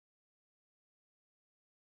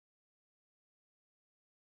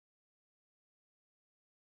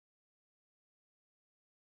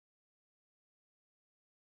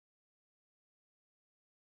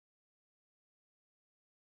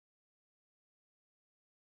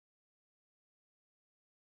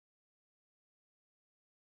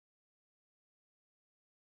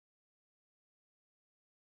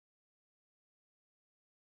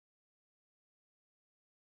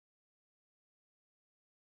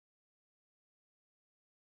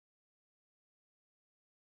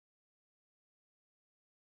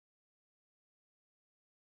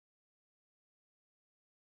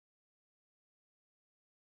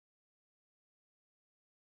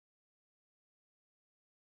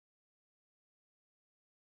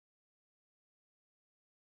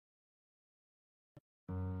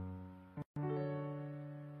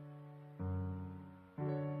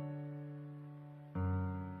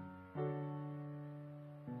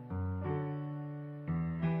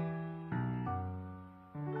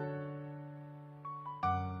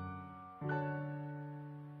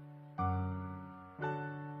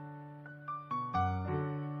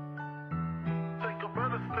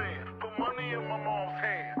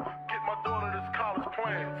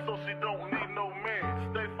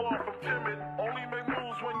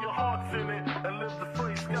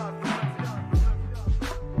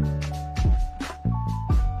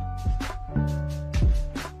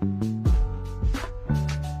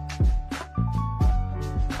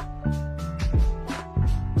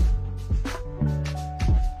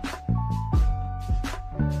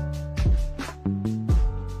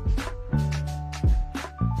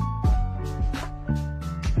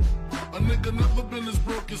nigga never been as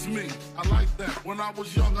broke as me. I like that. When I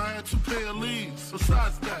was young, I had 2 pair of leaves.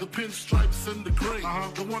 Besides that, the pinstripes and the gray.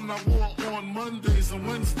 The one I wore on Mondays and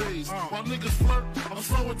Wednesdays. While niggas flirt, I'm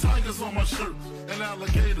slowing tigers on my shirt and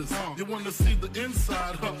alligators. You wanna see the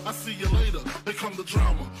inside? I see you later. Here come the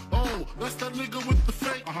drama. Oh, that's that nigga with the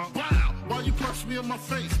fake. Wow, why you punch me in my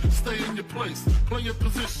face? Stay in your place, play your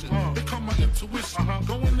position. Here come my intuition.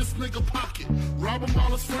 Go in this nigga pocket, rob him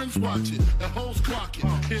while his friends watch it, and hoes clock it.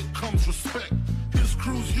 Here comes respect. His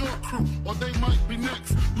crew's your crew, or they might be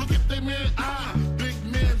next. Look at they man, big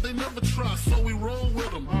man, they never try, so we roll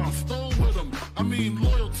with them. I stole with them, I mean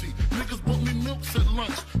loyalty. Niggas bought me milks at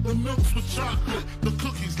lunch. The milks with chocolate, the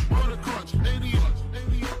cookies, butter crunch, 88.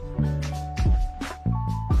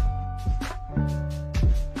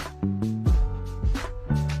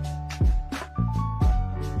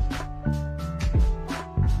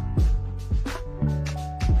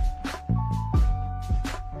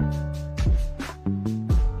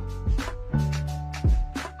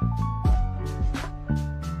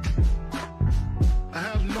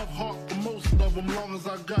 Long as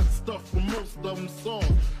I got stuff for most of them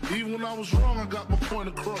soft. Even when I was wrong, I got my point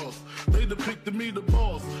across. They depicted me the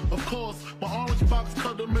boss. Of course, my orange box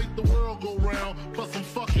cutter make the world go round. Plus I'm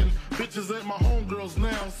fucking bitches ain't my homegirls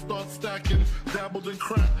now. Start stacking, dabbled in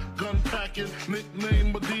crack, gun packing.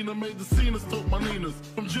 Nickname Medina, made the scenes, took my Ninas.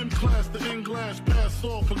 From gym class to English, pass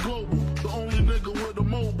off for global. The only nigga with a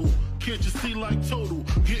mobile. Can't you see like total?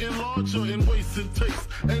 Getting larger in waist and taste.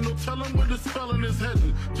 Ain't no telling where this felon is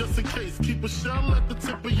heading. Just in case, keep a shell at the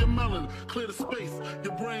tip of your melon. Clear the space,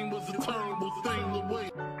 your brain was a terrible thing to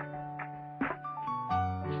wait.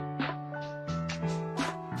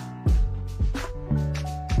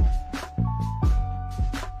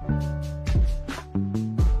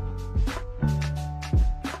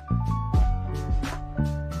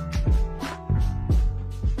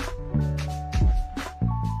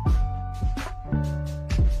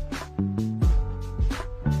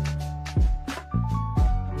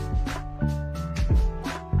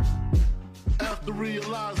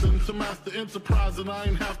 Realizing to master enterprise, and I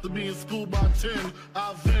ain't have to be in school by 10.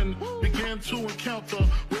 I then began to encounter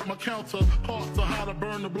with my counterparts of how to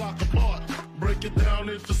burn the block apart. Break it down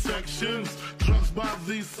into sections. Drugs by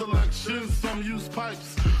these selections. Some use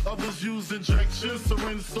pipes, others use injections.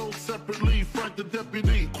 Syringe sold separately. Frank the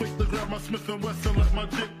deputy, quick to grab my Smith & Wesson like my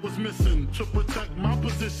dick was missing. To protect my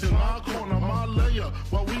position, my corner, my layer.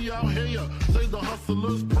 While we out here, say the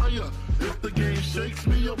hustler's prayer. If the game shakes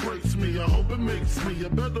me or breaks me, I hope it makes me a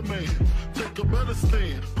better man. Take a better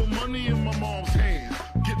stand, put money in my mom's hand.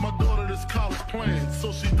 Get my daughter this college plan,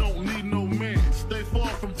 so she don't need no man. Stay far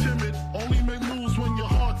from timid, only make moves when your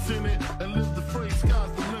heart's in it. And live the phrase,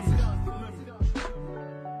 sky's the limit.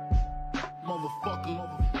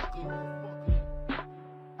 Motherfucker.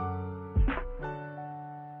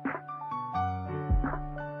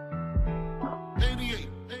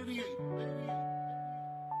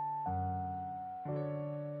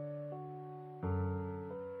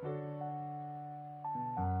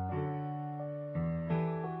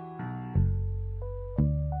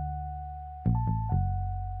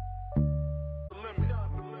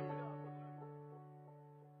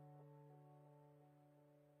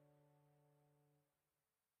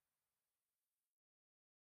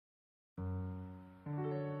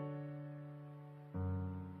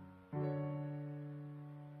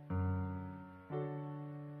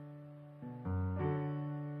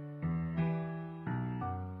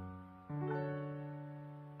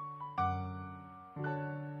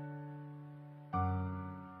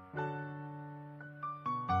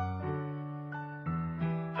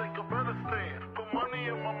 Put money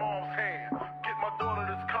in my mom's hand. Get my daughter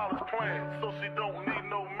this college plan, so she don't need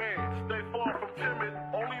no man. Stay far from timid,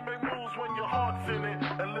 only make moves when your heart's in it.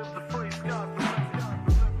 And live the free sky's the limit.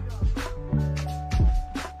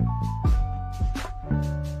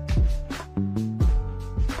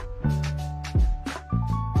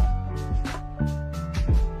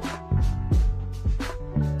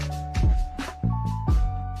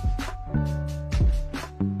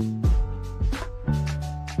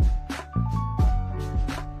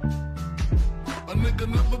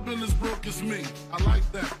 Never been as broke as me. I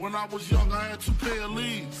like that. When I was young, I had 2 pair of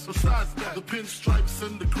leaves. Besides that, the pinstripes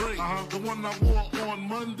and the gray. The one I wore on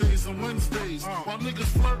Mondays and Wednesdays. While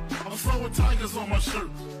niggas flirt, I'm throwing tigers on my shirt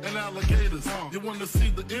and alligators. You wanna see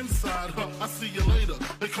the inside? I see you later.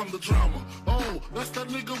 Here come the drama. Oh, that's that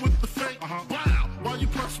nigga with the fake. Wow, why you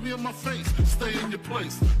punch me in my face? Stay in your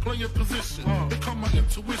place, play your position. Here come my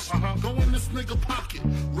intuition. Go in this nigga pocket,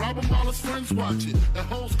 rob him while his friends watch it, and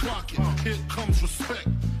hoes clock it. Here comes respect.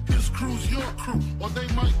 His crew's your crew, or they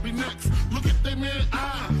might be next. Look at they man,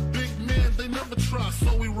 big man,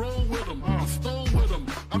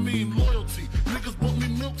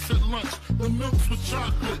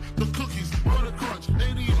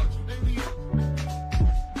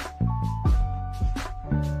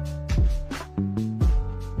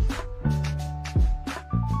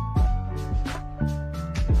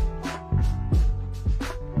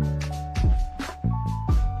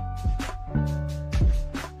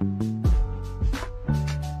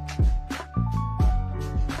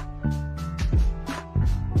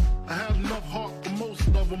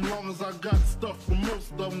 as I got stuff from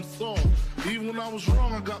most of them soft. Even when I was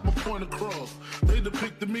wrong, I got my point across. They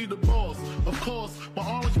depicted me the boss. Of course, my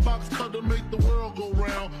orange box cutter make the world go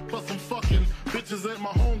round. Plus I'm fucking bitches ain't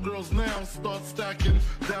my homegirls now. Start stacking,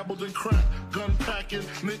 dabbled in crack, gun packing.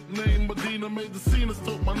 Nickname Medina, made the scenes,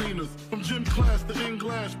 took my Ninas. From gym class to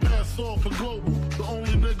English, pass off for global. The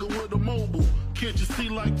only nigga with a mobile. Can't you see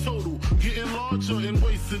like total? Getting larger in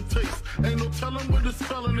waist and taste. Ain't no telling where this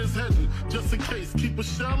felon is heading. Just in case, keep a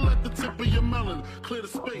shell at the tip of your melon. Clear the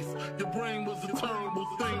space, your brain was a terrible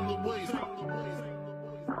thing to waste.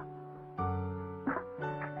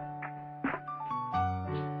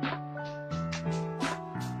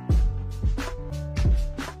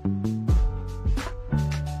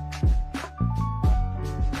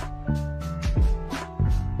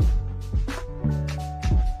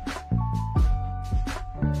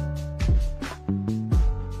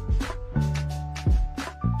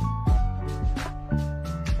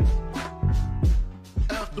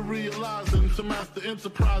 Realizing to master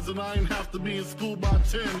enterprise and I ain't have to be in school by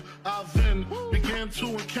 10. I then began to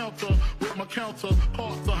encounter with my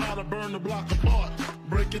counterparts of how to burn the block apart.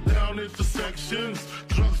 Break it down into sections.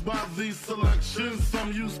 Drugs by these selections.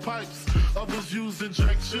 Some use pipes, others use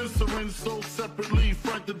injections. Syringe sold separately.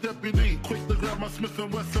 Frank the deputy, quick to grab my Smith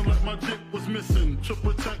 & Wesson like my dick was missing. To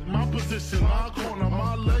protect my position, my corner,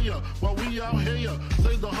 my layer. While we out here,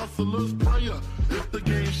 say the hustler's prayer. If the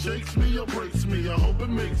game shakes me or breaks me, I hope it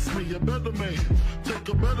makes me a better man. Take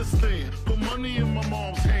a better stand, put money in my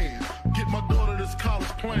mom's hand. Get my daughter this college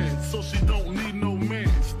plan, so she don't need no man.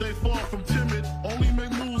 Stay far from timid, only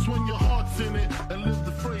make moves when your heart's in it. And live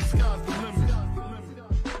the phrase, sky's the limit.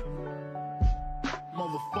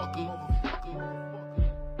 Motherfucker.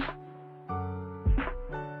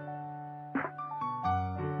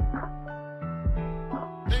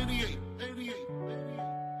 88.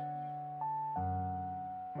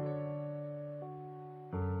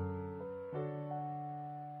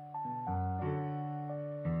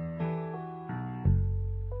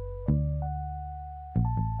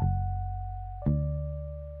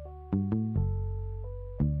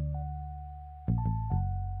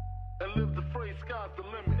 And live the phrase, sky's the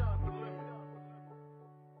limit.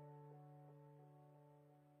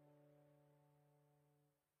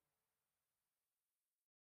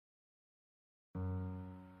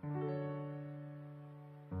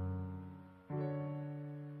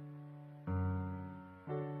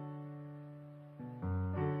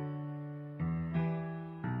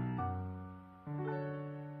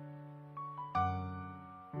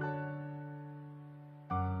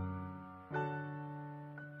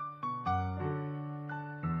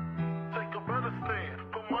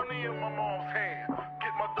 Put money in my mom's hand.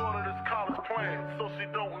 Get my daughter this college plan, so she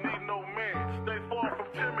don't need no man. Stay far from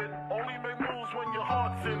timid, only make moves when your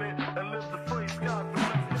heart's in it. And live the phrase, sky's the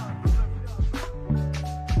limit.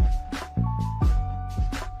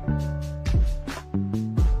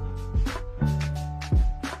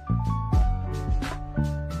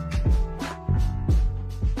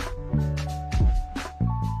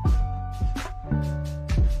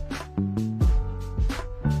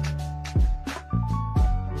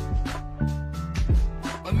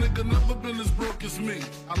 Never been as broke as me.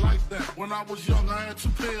 I like that. When I was young, I had 2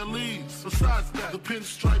 pair of leaves. Besides that, the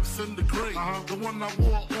pinstripes and the gray. The one I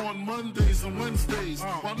wore on Mondays and Wednesdays.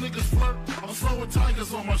 While niggas flirt, I'm throwing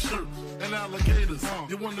tigers on my shirt and alligators.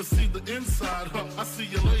 You wanna see the inside? I see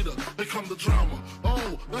you later. Here come the drama.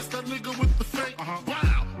 Oh, that's that nigga with the fake.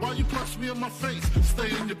 Wow, why you punch me in my face?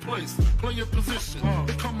 Stay in your place, play your position.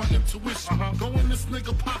 Here come my intuition. Go in this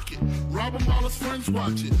nigga pocket, rob him while his friends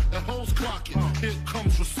watch it. And hoes clock it. Here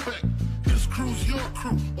comes respect. His crew's your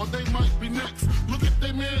crew, or they might be next. Look at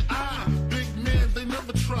they man, big man, they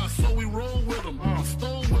never try, so we roll with them,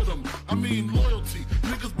 stole with them. I mean loyalty.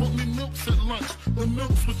 Niggas bought me milks at lunch. The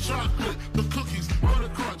milks with chocolate, the cookies, butter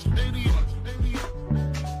crunch, 80.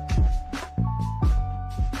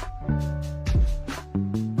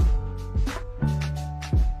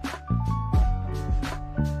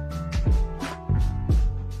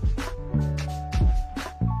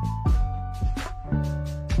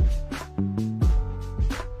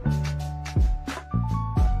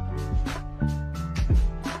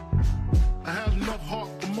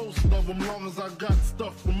 Long as I got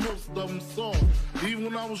stuff from most of them soft. Even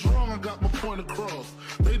when I was wrong, I got my point across.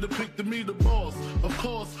 They depicted me the boss. Of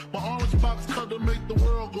course, my orange box cutter make the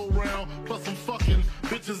world go round. Plus I'm fucking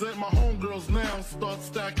bitches ain't my homegirls now. Start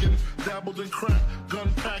stacking, dabbled in crack,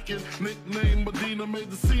 gun packing. Nickname Medina, made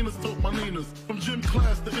the scenes, took my Ninas. From gym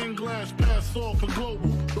class to English, pass off for global.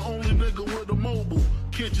 The only nigga with a mobile.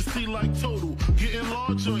 Can't you see like total? Getting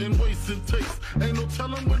larger and wasting taste. Ain't no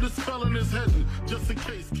telling where this felon is heading. Just in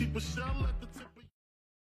case, keep a shell at the tip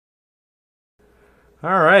of...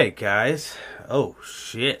 Alright, guys. Oh,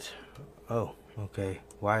 shit. Oh, okay.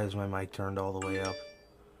 Why is my mic turned all the way up?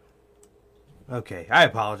 Okay, I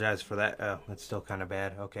apologize for that. Oh, it's still kind of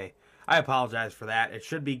bad. Okay, I apologize for that. It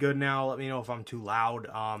should be good now. Let me know if I'm too loud.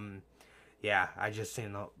 Yeah, I just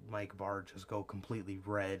seen the mic bar just go completely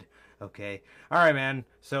red. Okay, alright, man.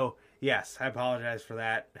 So, yes, I apologize for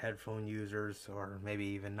that, headphone users, or maybe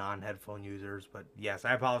even non-headphone users. But, yes,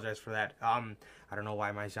 I apologize for that. I don't know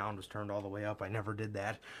why my sound was turned all the way up. I never did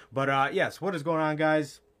that. But, yes, what is going on,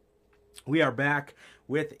 guys? We are back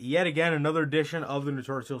with yet again another edition of the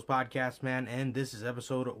Notorious podcast, man, and this is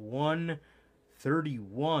episode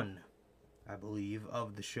 131, I believe,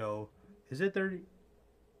 of the show. Is it 30?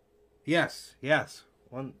 Yes,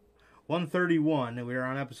 131. We are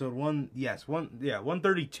on episode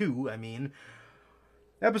 132. I mean,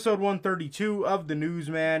 episode 132 of the news,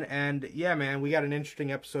 man, and yeah, man, we got an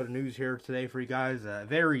interesting episode of news here today for you guys. A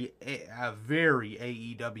very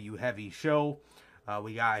AEW heavy show.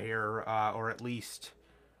 We got here, or at least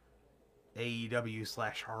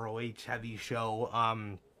AEW/ROH heavy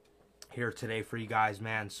show here today for you guys,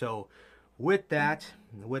 man. So with that,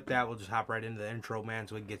 we'll just hop right into the intro, man,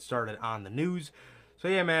 so we can get started on the news. So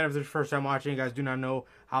yeah, man, if this is your first time watching, you guys do not know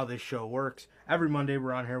how this show works. Every Monday,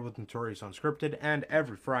 we're on here with Notorious Unscripted, and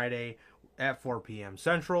every Friday at 4 p.m.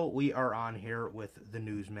 Central, we are on here with the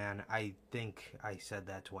Newsman. I think I said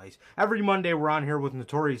that twice. Every Monday, we're on here with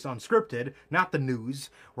Notorious Unscripted, not the news.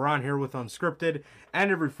 We're on here with Unscripted, and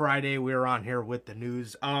every Friday, we're on here with the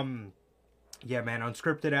news. Yeah, man,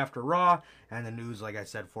 Unscripted after Raw, and the news, like I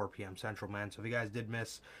said, 4 p.m. Central, man. So if you guys did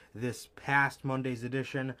miss this past Monday's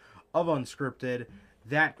edition of Unscripted,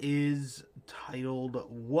 that is titled,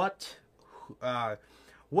 What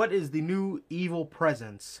is the New Evil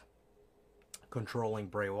Presence Controlling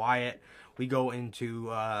Bray Wyatt? We go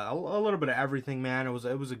into a little bit of everything, man. It was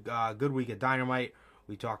a good week at Dynamite.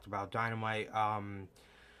 We talked about Dynamite, a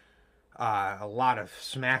lot of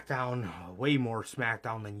SmackDown, way more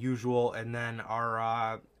SmackDown than usual, and then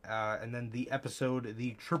the episode,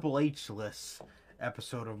 the Triple H-less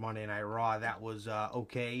episode of Monday Night Raw, that was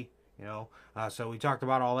okay, you know. So we talked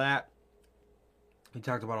about all that. And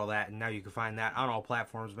now you can find that on all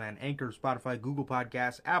platforms, man. Anchor, Spotify, Google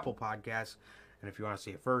Podcasts, Apple Podcasts. And if you want to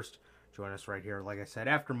see it first, join us right here, like I said,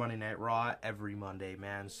 after Monday Night Raw every Monday,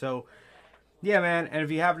 man. So, yeah, man. And if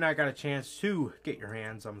you have not got a chance to get your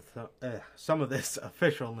hands on some of this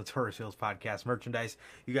official Notorious Heels podcast merchandise,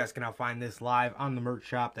 you guys can now find this live on the merch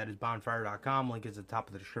shop. That is bonfire.com. Link is at the top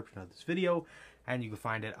of the description of this video. And you can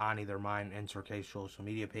find it on either mine and Sir K's social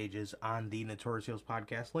media pages on the Notorious Heels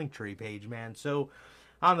podcast Linktree page, man. So,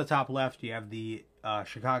 on the top left, you have the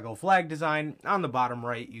Chicago flag design. On the bottom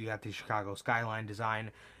right, you got the Chicago skyline design.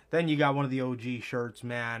 Then you got one of the OG shirts,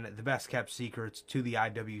 man. The best kept secrets to the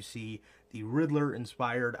IWC. The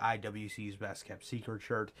Riddler-inspired IWC's best kept secret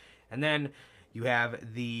shirt. And then you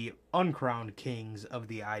have the Uncrowned Kings of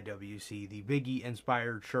the IWC, the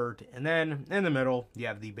Biggie-inspired shirt. And then, in the middle, you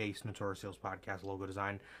have the base Notorious Heels podcast logo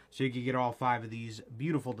design. So you can get all 5 of these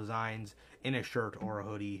beautiful designs in a shirt or a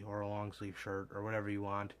hoodie or a long-sleeve shirt or whatever you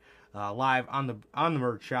want. Live on the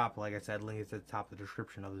merch shop. Like I said, link is at the top of the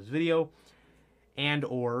description of this video. And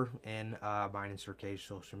or in mine and Sir K's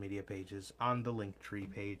social media pages on the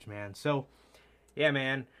Linktree page, man. So, yeah,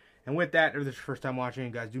 man. And with that, if this is your first time watching,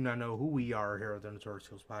 you guys do not know who we are here at the Notorious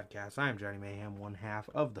Heels podcast. I am Johnny Mayhem, one half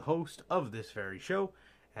of the host of this very show.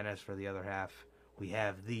 And as for the other half, we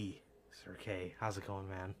have the Sir K. How's it going,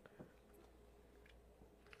 man?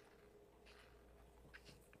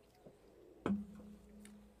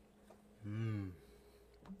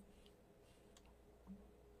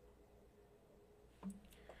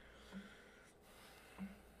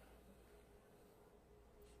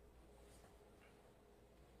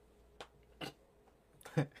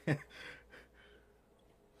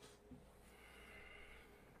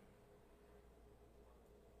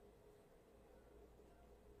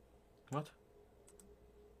 What?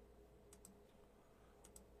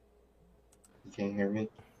 You can't hear me?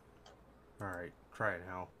 Alright, try it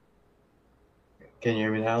now. Can you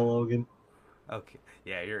hear me now, Logan? Okay,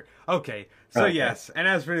 yeah, you're... Okay, so okay. Yes, and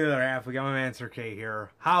as for the other half, we got my man Sir K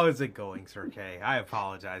here. How is it going, Sir K? I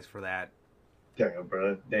apologize for that. Damn,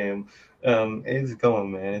 bro. Damn. It's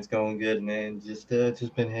going, man. It's going good, man. Just been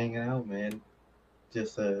hanging out, man.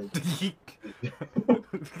 Just for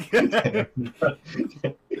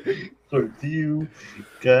you.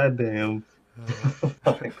 Goddamn.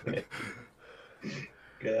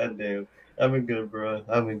 Goddamn. I've been good, bro.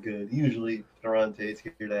 I've been good. Usually Durante's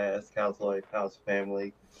here to ask, how's life? How's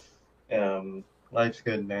family? Life's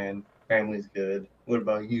good, man. Family's good. What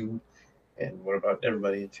about you? And what about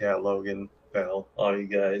everybody in chat? Logan, Bell, all you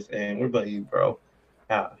guys. And what about you, bro?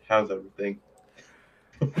 How's everything?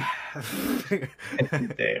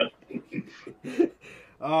 Damn.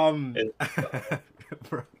 It's,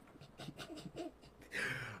 Bro.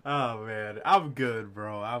 Oh man, I'm good,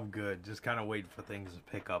 bro. I'm good. Just kind of waiting for things to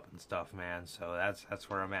pick up and stuff, man. So that's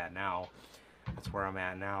where I'm at now. That's where I'm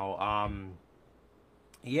at now.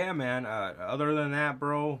 Yeah, man. Other than that,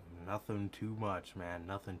 bro, nothing too much, man.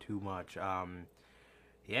 Nothing too much.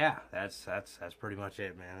 Yeah, that's pretty much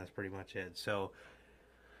it, man. That's pretty much it. So,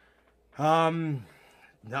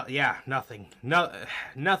 no, yeah, nothing. No,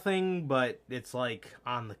 nothing. But it's like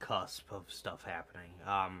on the cusp of stuff happening.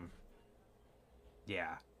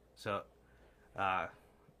 Yeah. So, uh,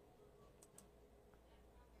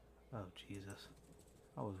 oh Jesus,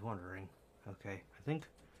 I was wondering. Okay, I think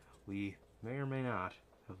we may or may not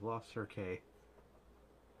have lost Sir K.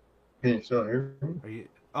 can you still hear me? Are you?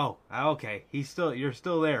 Oh, okay. You're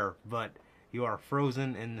still there, but you are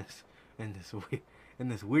frozen in this in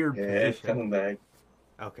this weird Yeah, position. it's coming back.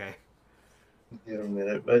 Okay. Give it a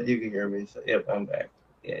minute, but you can hear me. So, yep, I'm back.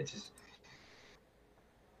 Yeah, it's just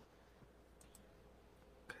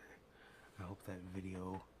I hope that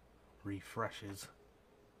video refreshes.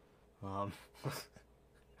 Um.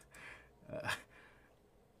 uh,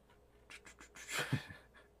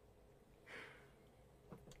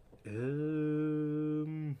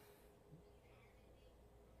 um.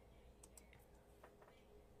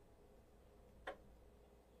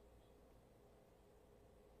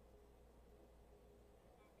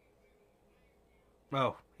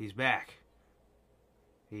 Oh, he's back.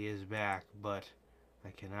 He is back, but I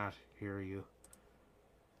cannot hear you.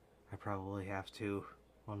 I probably have to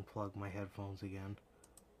unplug my headphones again.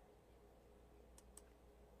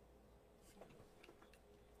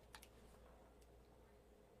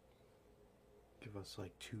 Give us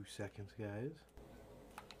like 2 seconds, guys.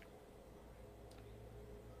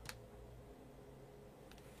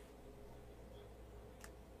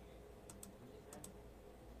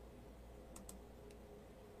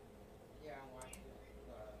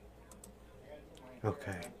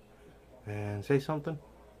 Okay. And say something.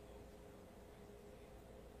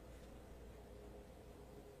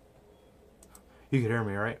 You can hear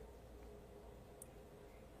me, right?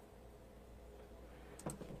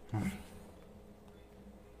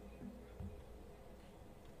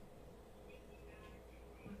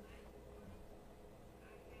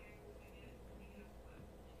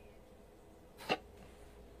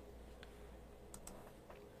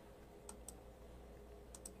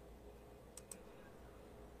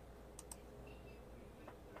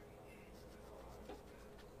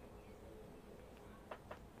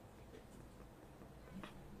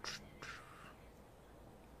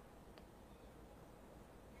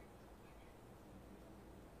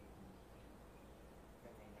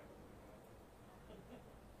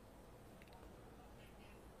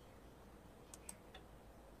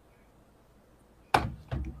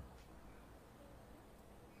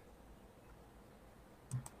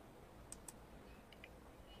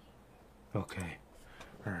 Okay.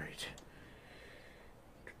 All right.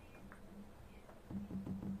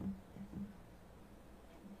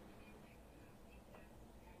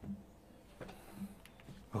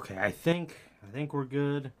 Okay, I think we're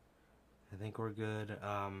good. I think we're good.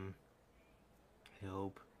 I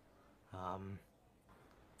hope. Mr.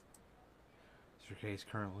 K is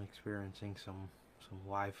currently experiencing some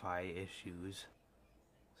Wi-Fi issues.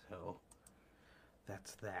 So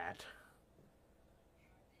that's that.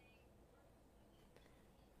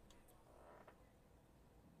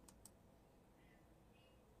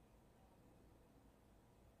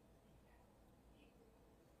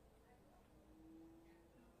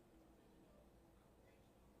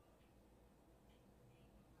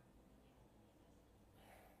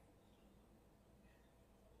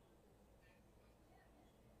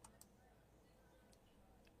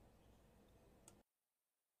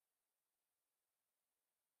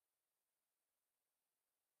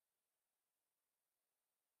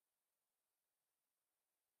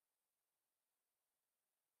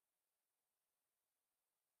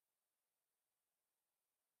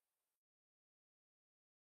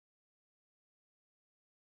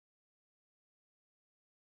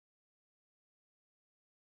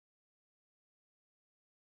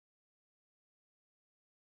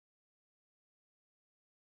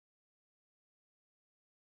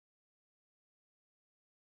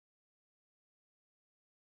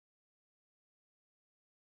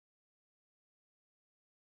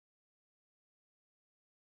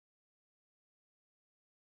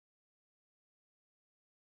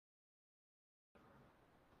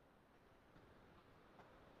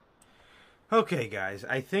 Okay, guys,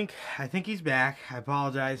 I think he's back. I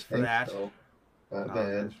apologize for that. So. Not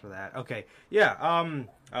Apologize bad. for that. Okay, yeah.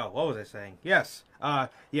 Oh, what was I saying? Yes.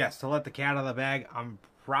 Yes. To let the cat out of the bag, I'm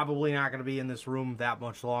probably not going to be in this room that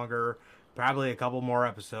much longer. Probably a couple more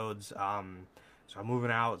episodes. So I'm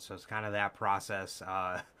moving out. So it's kind of that process.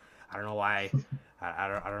 I don't know why. I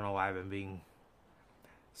don't know why I've been being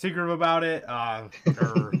secretive about it.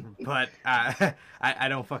 But I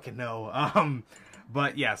don't fucking know.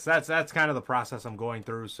 But yes, that's kind of the process I'm going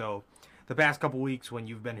through. So the past couple weeks, when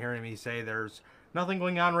you've been hearing me say there's nothing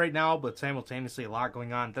going on right now, but simultaneously a lot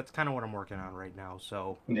going on, that's kind of what I'm working on right now.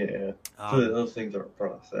 So Yeah. So those things are a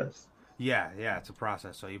process. Yeah, it's a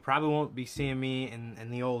process. So you probably won't be seeing me in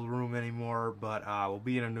the old room anymore, but we'll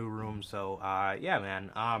be in a new room. So yeah, man.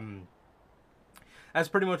 That's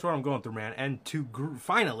pretty much what I'm going through, man. And to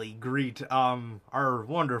finally greet our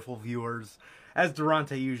wonderful viewers, as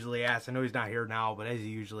Durante usually asks. I know he's not here now, but as he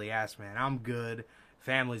usually asks, man, I'm good.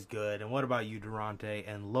 Family's good. And what about you, Durante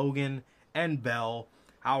and Logan and Belle?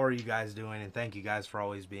 How are you guys doing? And thank you guys for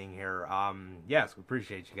always being here. Yes, we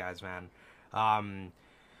appreciate you guys, man.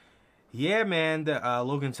 Yeah, man.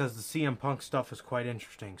 Logan says the CM Punk stuff is quite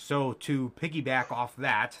interesting. So to piggyback off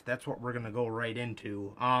that, that's what we're gonna go right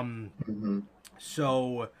into.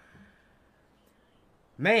 So,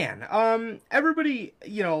 man, everybody,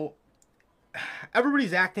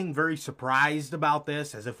 everybody's acting very surprised about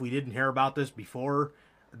this, as if we didn't hear about this before,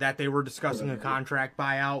 that they were discussing a contract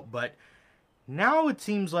buyout, but now it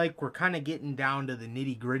seems like we're kind of getting down to the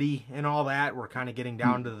nitty gritty and all that. We're kind of getting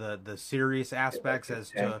down to the serious aspects as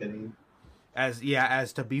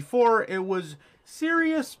to before it was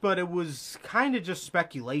serious, but it was kind of just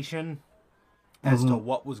speculation as to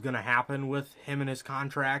what was going to happen with him and his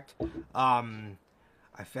contract. Logan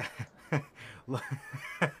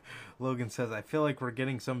says, I feel like we're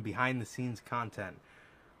getting some behind-the-scenes content.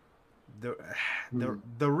 The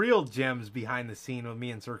real gems behind the scene with me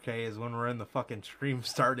and Sir K is when we're in the fucking stream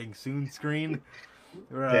starting soon screen.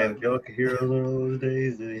 Damn, if y'all could hear one of those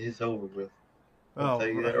days, it's over with. I'll tell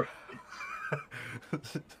you that.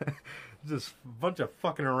 Just a bunch of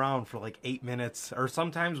fucking around for like 8 minutes, or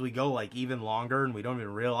sometimes we go like even longer and we don't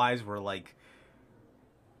even realize we're like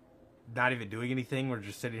not even doing anything. We're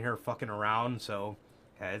just sitting here fucking around. So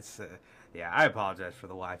yeah, I apologize for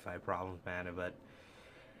the Wi-Fi problems, man, but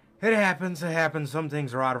it happens. Some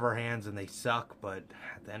things are out of our hands and they suck, but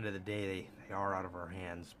at the end of the day they are out of our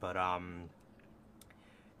hands. But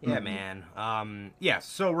yeah, man. Yes.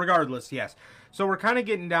 So regardless, yes. So we're kind of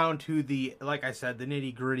getting down to the, like I said, the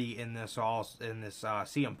nitty gritty in this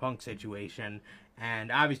CM Punk situation, and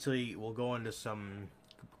obviously we'll go into some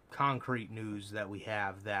concrete news that we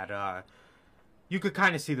have that you could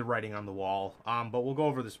kind of see the writing on the wall. But we'll go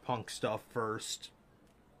over this Punk stuff first.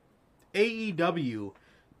 AEW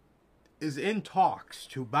is in talks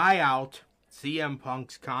to buy out CM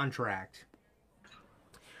Punk's contract.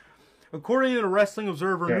 According to the Wrestling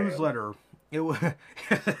Observer newsletter, it was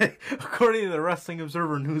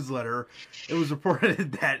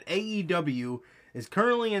reported that AEW is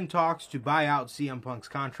currently in talks to buy out CM Punk's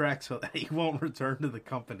contract so that he won't return to the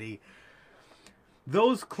company.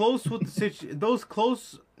 Those with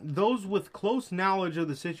close knowledge of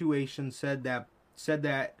the situation said that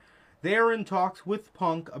they are in talks with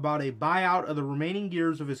Punk about a buyout of the remaining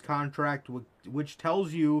years of his contract, which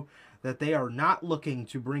tells you that they are not looking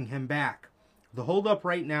to bring him back. The holdup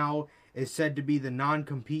right now is said to be the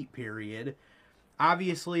non-compete period.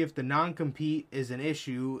 Obviously, if the non-compete is an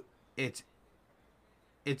issue, it's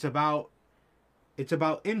about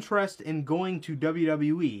interest in going to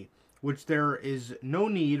WWE, which there is no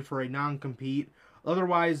need for a non-compete.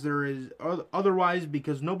 Otherwise,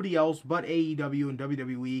 because nobody else but AEW and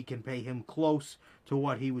WWE can pay him close to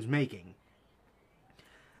what he was making.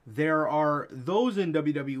 There are those in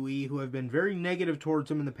WWE who have been very negative towards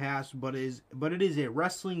him in the past, but it is a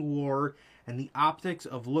wrestling war, and the optics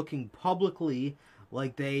of looking publicly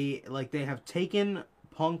like they have taken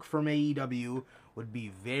Punk from AEW would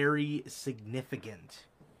be very significant.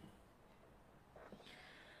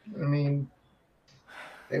 I mean,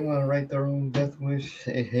 they want to write their own death wish,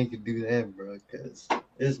 they can do that, bro, because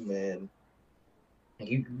this man,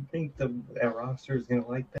 you think that roster is going to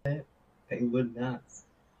like that? They would not.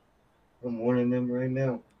 I'm warning them right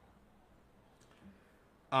now.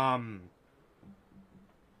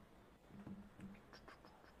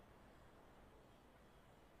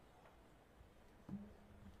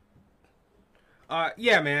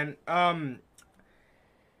 Yeah, man. I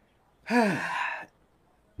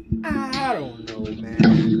don't know,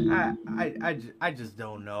 man. I just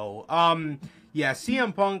don't know. Yeah,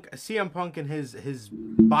 CM Punk and his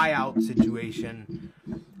buyout situation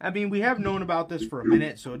I mean, we have known about this for a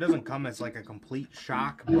minute, so it doesn't come as like a complete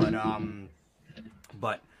shock,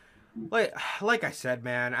 but like I said,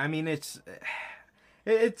 man, I mean, it's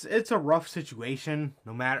a rough situation.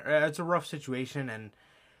 No matter, it's a rough situation, and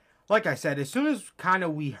like I said, as soon as kind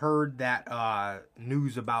of we heard that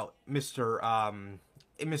news about Mr.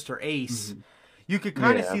 Ace, you could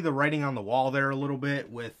kind of see the writing on the wall there a little bit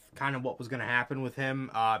with kind of what was going to happen with him,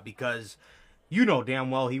 because you know damn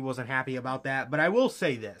well he wasn't happy about that. But I will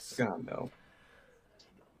say this. God, no.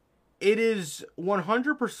 It is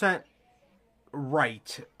 100%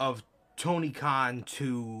 right of Tony Khan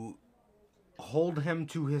to hold him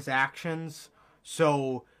to his actions.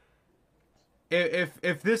 So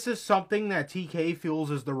if this is something that TK feels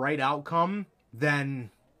is the right outcome,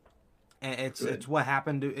 then it's what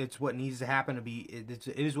happened. It's what needs to happen to be. It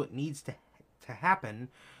is what needs to happen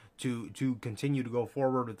to continue to go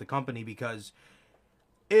forward with the company. Because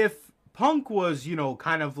if Punk was, you know,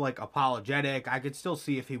 kind of like apologetic, I could still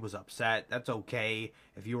see if he was upset. That's okay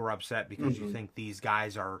if you were upset because you think these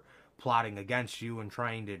guys are plotting against you and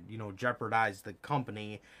trying to, you know, jeopardize the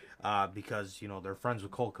company because, you know, they're friends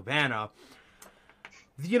with Colt Cabana.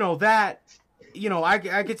 You know, that, you know, I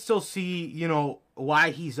could still see, you know,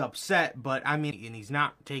 why he's upset, but I mean, and he's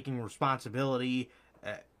not taking responsibility,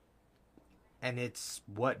 and it's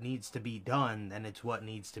what needs to be done, then it's what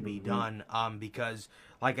needs to be done, because,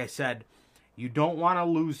 like I said, you don't want to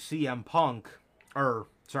lose CM Punk,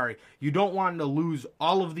 you don't want to lose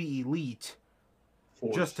all of the elite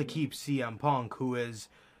just to keep CM Punk, who is,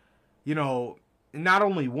 you know, not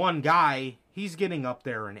only one guy, he's getting up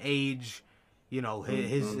there in age. You know,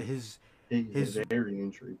 he's very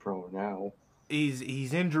injury prone now.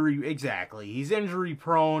 He's injury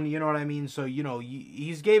prone. You know what I mean? So, you know,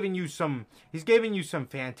 he's giving you some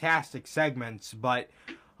fantastic segments, but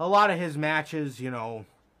a lot of his matches, you know,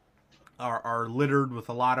 are littered with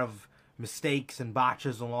a lot of mistakes and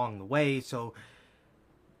botches along the way. So,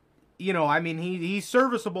 you know, I mean, he's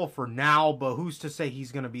serviceable for now, but who's to say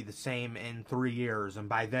he's going to be the same in 3 years? And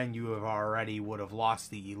by then you would have lost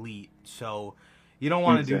the elite. So you don't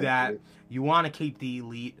want to do that. You want to keep the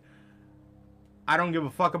elite. I don't give a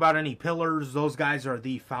fuck about any pillars. Those guys are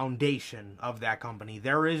the foundation of that company.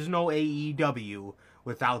 There is no AEW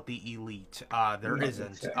without the elite. There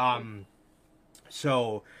isn't. Exactly.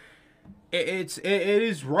 So it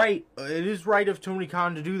is right. It is right of Tony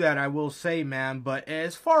Khan to do that, I will say, man. But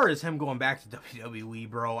as far as him going back to WWE,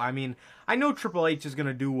 bro, I mean, I know Triple H is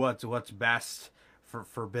gonna do what's best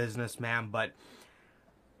for business, man. But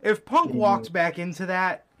if Punk walks back into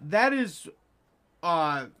that is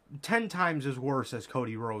 10 times as worse as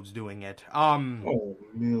Cody Rhodes doing it. A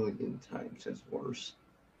million times as worse.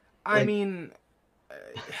 I mean,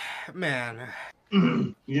 man,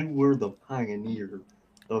 you were the pioneer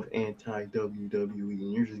of anti-WWE,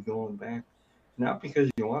 and you're just going back, not because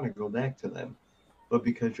you want to go back to them, but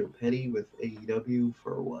because you're petty with AEW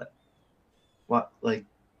for what? What, like,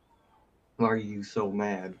 why are you so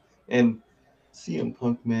mad? And CM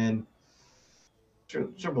Punk, man,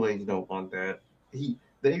 Triple H don't want that.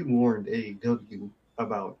 They warned AEW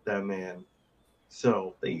about that man,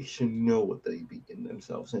 so they should know what they be getting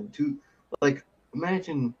themselves into. Like,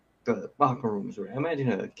 imagine the locker rooms, right?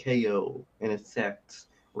 Imagine a KO and a Sex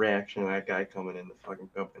reaction to that guy coming in the fucking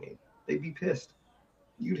company. They'd be pissed.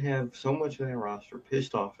 You'd have so much of that roster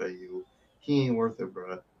pissed off at you. He ain't worth it,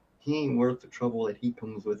 bruh. He ain't worth the trouble that he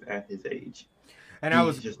comes with at his age. And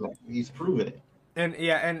he's proven it. And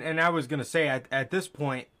yeah, and I was gonna say at this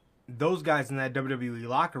point, those guys in that WWE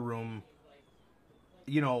locker room,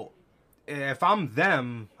 you know, if I'm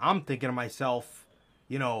them, I'm thinking to myself,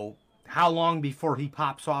 you know, how long before he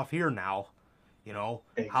pops off here now? You know,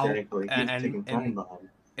 exactly. Taking time behind.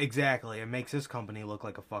 Exactly, it makes this company look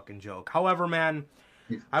like a fucking joke. However, man,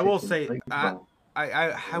 I will say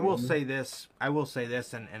I will say this,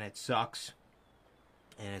 and it sucks,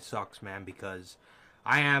 man, because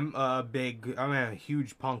I'm a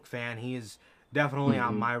huge Punk fan. He is definitely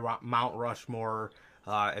on my Mount Rushmore.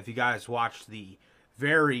 If you guys watched the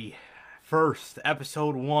very first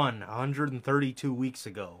episode 132 weeks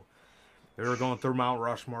ago, we were going through Mount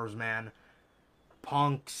Rushmores, man.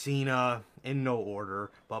 Punk, Cena, in no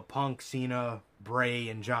order, but Punk, Cena, Bray,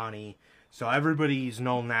 and Johnny. So everybody's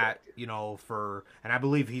known that, you know, and I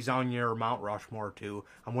believe he's on your Mount Rushmore too.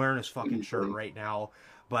 I'm wearing his fucking shirt right now.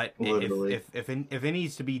 But if it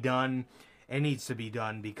needs to be done, it needs to be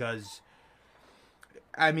done, because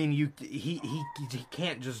I mean, he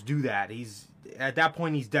can't just do that. At that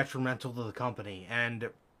point he's detrimental to the company, and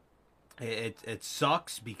it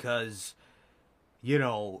sucks because, you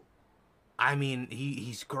know, I mean,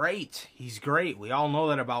 he's great. He's great. We all know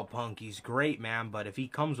that about Punk. He's great, man. But if he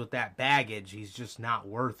comes with that baggage, he's just not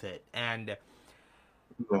worth it. And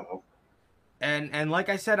No. And like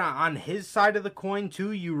I said, on his side of the coin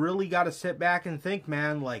too, you really got to sit back and think,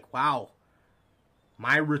 man. Like, wow,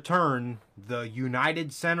 my return, the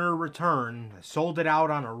United Center return, I sold it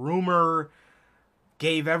out on a rumor.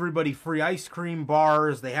 Gave everybody free ice cream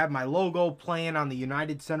bars. They had my logo playing on the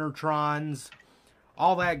United Center Trons.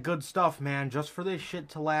 All that good stuff, man, just for this shit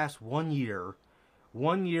to last 1 year.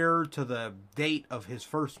 1 year to the date of his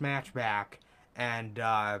first match back, and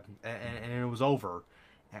it was over.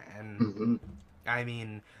 And I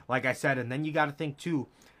mean, like I said, and then you got to think too,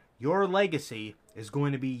 your legacy is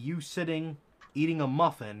going to be you sitting, eating a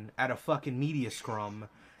muffin at a fucking media scrum,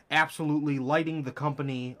 absolutely lighting the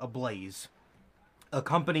company ablaze. A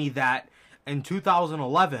company that in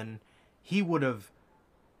 2011 he would have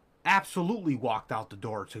absolutely walked out the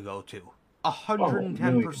door to go to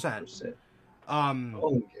 110%.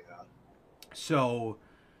 Oh yeah. So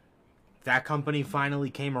that company finally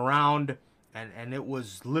came around, and it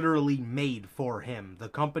was literally made for him. The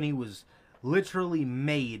company was literally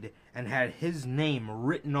made and had his name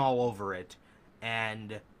written all over it,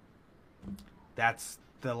 and that's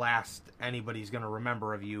the last anybody's gonna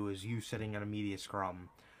remember of you is you sitting in a media scrum.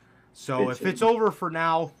 So if it's over for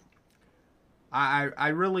now, I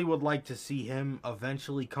really would like to see him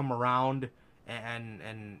eventually come around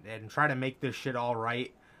and try to make this shit all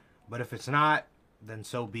right. But if it's not, then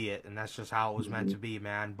so be it. And that's just how it was meant to be,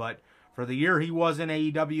 man. But for the year he was in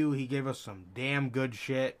AEW, he gave us some damn good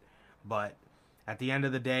shit. But at the end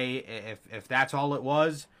of the day, if that's all it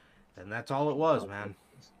was, then that's all it was, man.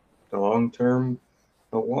 The long-term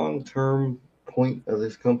point of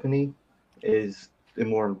this company is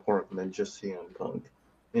more important than just CM Punk.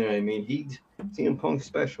 You know what I mean? CM Punk's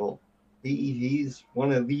special. He's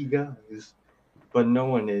one of the guys, but no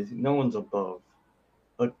one's above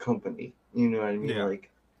a company. You know what I mean? Yeah. Like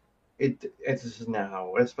it's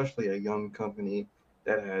now, especially a young company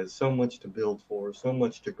that has so much to build for, so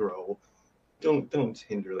much to grow. Don't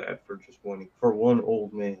hinder that for just one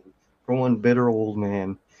old man, for one bitter old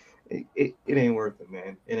man. It ain't worth it,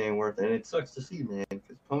 man. It ain't worth it, and it sucks to see, man,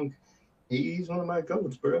 because Punk, he's one of my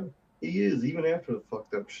goats, bro. He is, even after the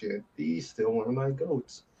fucked up shit. He's still one of my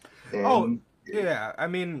goats. And, yeah. I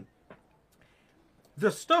mean, the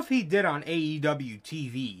stuff he did on AEW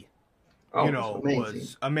TV,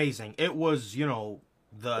 was amazing. It was, the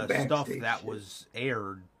stuff that shit was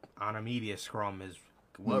aired on a media scrum is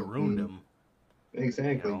what ruined him.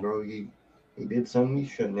 Exactly, bro. He did something he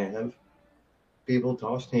shouldn't have. People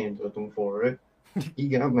tossed hands with him for it. He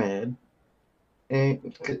got mad.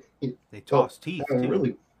 And they tossed teeth, too.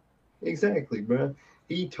 Really. Exactly, bro.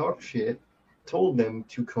 He talked shit, told them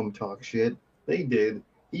to come talk shit. They did.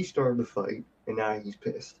 He started the fight, and now he's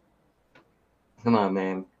pissed. Come on,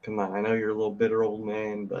 man. Come on. I know you're a little bitter old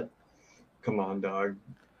man, but come on, dog.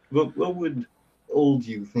 What would old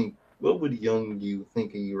you think? What would young you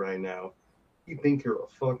think of you right now? You think you're a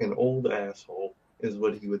fucking old asshole, is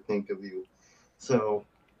what he would think of you. So,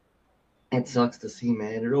 it sucks to see,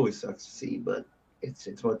 man. It always sucks to see, but it's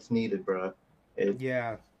what's needed, bro.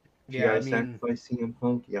 Yeah. You gotta sacrifice CM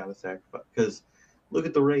Punk. You gotta sacrifice, because look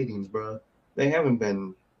at the ratings, bro. They haven't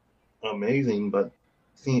been amazing, but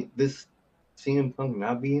this CM Punk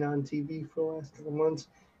not being on TV for the last couple months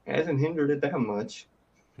hasn't hindered it that much.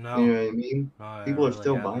 No. You know what I mean? No, people really are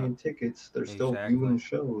still hasn't. buying tickets. They're still viewing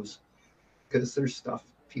shows because there's stuff.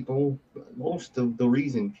 Most of the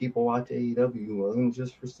reason people watch AEW wasn't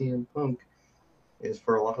just for CM Punk. It's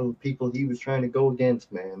for a lot of the people he was trying to go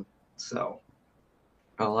against, man. So,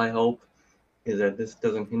 all I hope is that this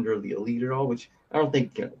doesn't hinder the Elite at all, which I don't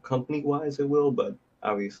think company-wise it will, but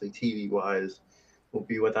obviously TV-wise we'll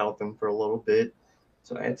be without them for a little bit.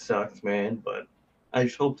 So that sucks, man, but I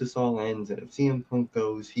just hope this all ends, and if CM Punk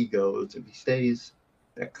goes, he goes. If he stays,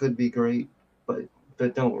 that could be great, but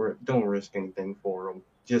don't risk anything for him.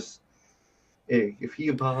 Just, if he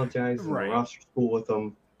apologizes and the roster's cool with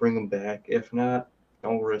him, bring him back. If not,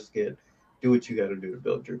 don't risk it. Do what you got to do to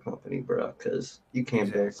build your company, bro, because you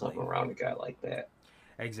can't build something around a guy like that.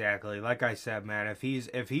 Exactly. Like I said, man, if he's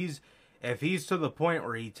to the point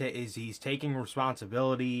where he's taking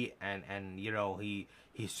responsibility and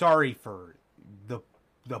he's sorry for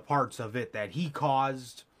the parts of it that he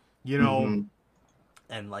caused, and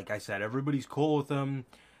like I said, everybody's cool with him,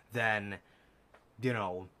 then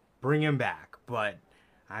bring him back. But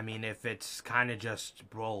I mean, if it's kind of just,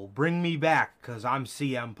 well, bring me back because I'm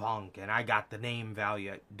CM Punk and I got the name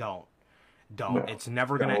value, don't. No, it's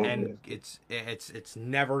never gonna end. It's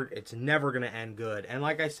never gonna end good. And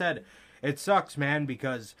like I said, it sucks, man,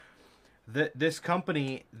 because this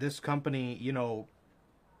company, you know,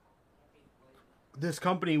 this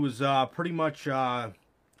company was pretty much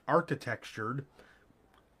architectured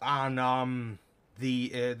on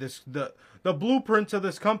the blueprints of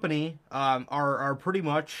this company are pretty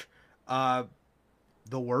much the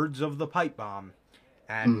words of the pipe bomb.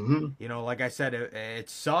 And you know, like I said, it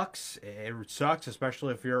sucks. It sucks,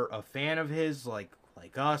 especially if you're a fan of his, like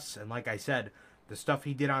us. And like I said, the stuff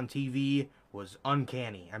he did on TV was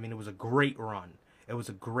uncanny. I mean, it was a great run. It was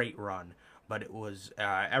a great run, but it was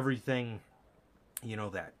everything, you know,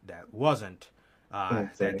 that wasn't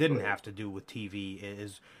that didn't have to do with TV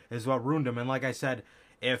is what ruined him. And like I said,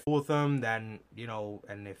 if with him, then, you know,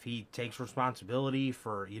 and if he takes responsibility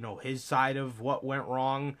for, you know, his side of what went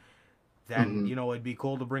wrong, then you know, it'd be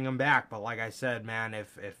cool to bring him back. But like I said, man,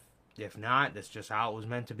 if not, that's just how it was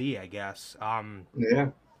meant to be, I guess. Yeah.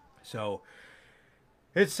 So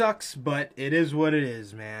it sucks, but it is what it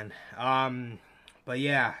is, man. But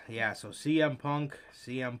yeah. So CM Punk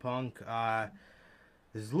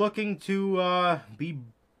is looking to be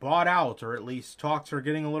bought out, or at least talks are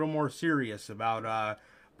getting a little more serious about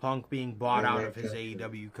Punk being bought out of his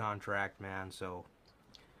AEW contract, man. So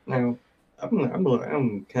now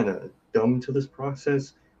I'm kind of dumb to this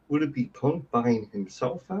process. Would it be Punk buying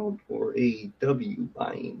himself out or AEW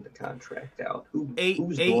buying the contract out?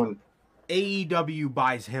 Who's going? AEW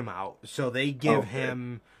buys him out, so they give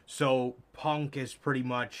him. So Punk is pretty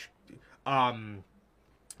much,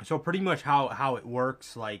 so pretty much how it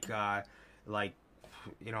works. Like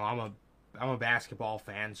you know, I'm a basketball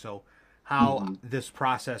fan, so how this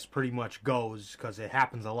process pretty much goes, because it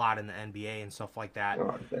happens a lot in the NBA and stuff like that. Oh,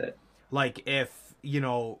 I bet. Like if, you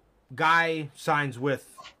know, guy signs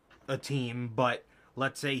with a team, but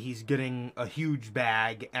let's say he's getting a huge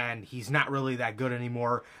bag and he's not really that good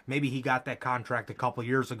anymore. Maybe he got that contract a couple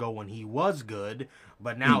years ago when he was good,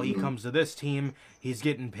 but now he comes to this team, he's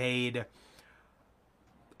getting paid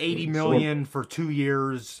 $80 million for 2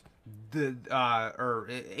 years. Or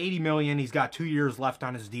 $80 million. He's got 2 years left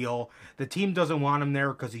on his deal. The team doesn't want him there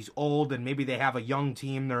because he's old, and maybe they have a young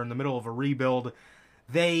team. They're in the middle of a rebuild.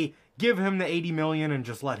 They give him the $80 million and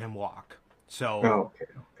just let him walk. So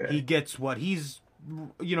he gets what he's,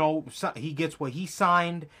 you know, he gets what he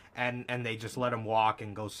signed, and they just let him walk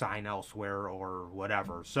and go sign elsewhere or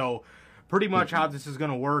whatever. So pretty much how this is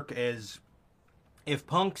going to work is, if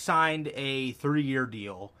Punk signed a 3-year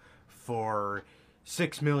deal for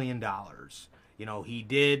 $6 million, you know, he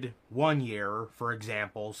did 1 year, for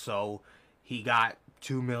example, so he got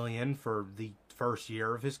 $2 million for the first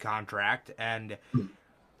year of his contract, and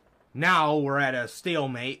now we're at a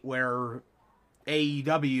stalemate where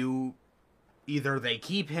AEW, either they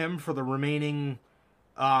keep him for the remaining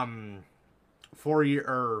 4 year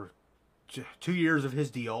or 2 years of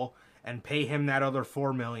his deal and pay him that other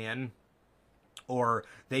 $4 million, or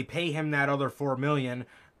they pay him that other $4 million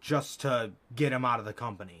just to get him out of the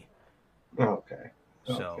company. Okay.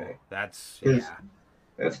 So that's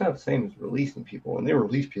that's not the same as releasing people. When they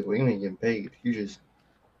release people, you ain't getting paid. You just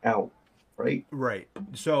out, right? Right.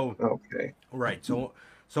 So Right. So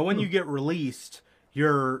when you get released,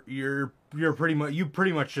 you're pretty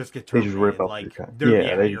much just get terminated. They just rip up like they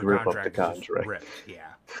your just rip up the contract. contract.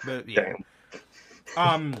 Yeah. But, Damn.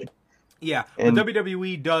 Yeah. And but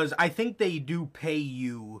WWE does. I think they do pay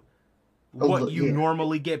you what you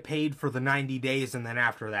normally get paid for the 90 days, and then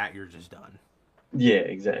after that, you're just done. Yeah,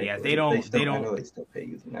 exactly. Yeah, they don't. I know they still pay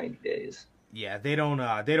you the 90 days. Yeah, they don't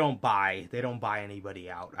buy anybody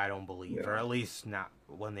out, I don't believe, or at least not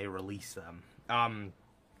when they release them.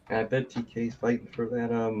 I bet TK's fighting for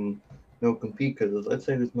that no compete, because let's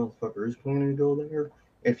say this motherfucker is going to go there.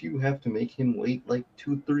 If you have to make him wait like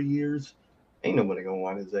 2-3 years, ain't nobody gonna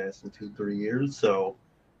want his ass in 2-3 years. So,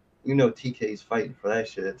 you know, TK's fighting for that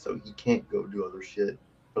shit, so he can't go do other shit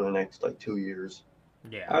for the next like 2 years.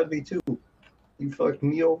 Yeah, I'd be too. You fucked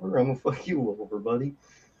me over, I'm gonna fuck you over, buddy.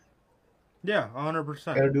 Yeah, 100%.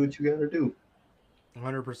 Gotta do what you gotta do.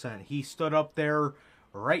 100%. He stood up there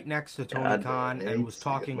right next to Tony Khan and was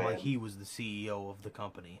talking like he was the CEO of the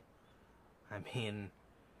company. I mean,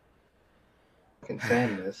 fucking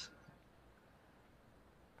sadness.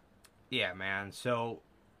 Yeah, man. So,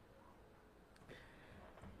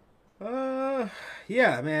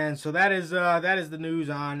 yeah, man. So that is the news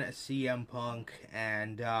on CM Punk,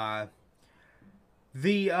 and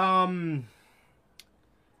the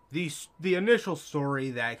initial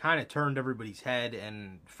story that kind of turned everybody's head,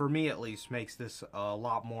 and for me at least makes this a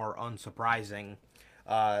lot more unsurprising.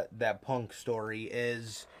 That Punk story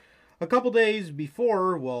is a couple days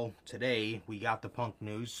before. Well, today we got the Punk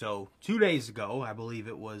news, so 2 days ago, I believe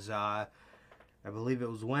it was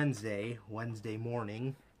Wednesday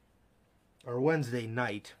morning. or Wednesday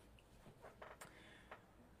night,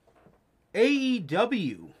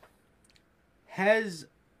 AEW has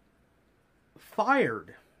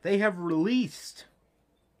fired. They have released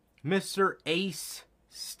Mr. Ace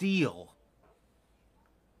Steel.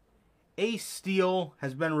 Ace Steel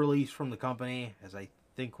has been released from the company, as I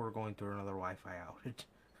think we're going through another Wi-Fi outage.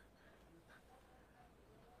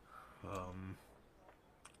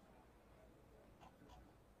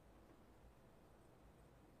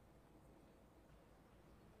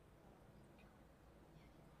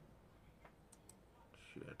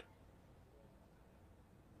 Shit.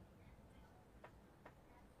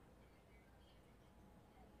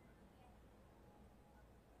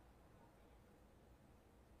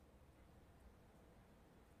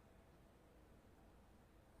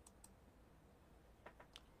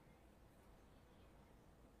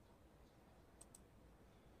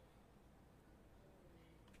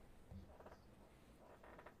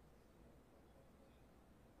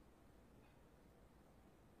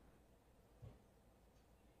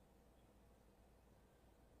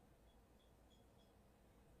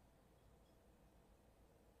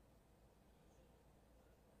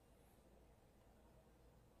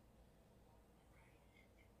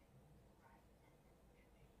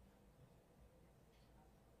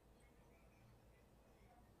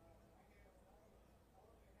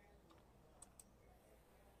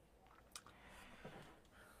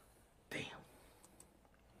 Damn.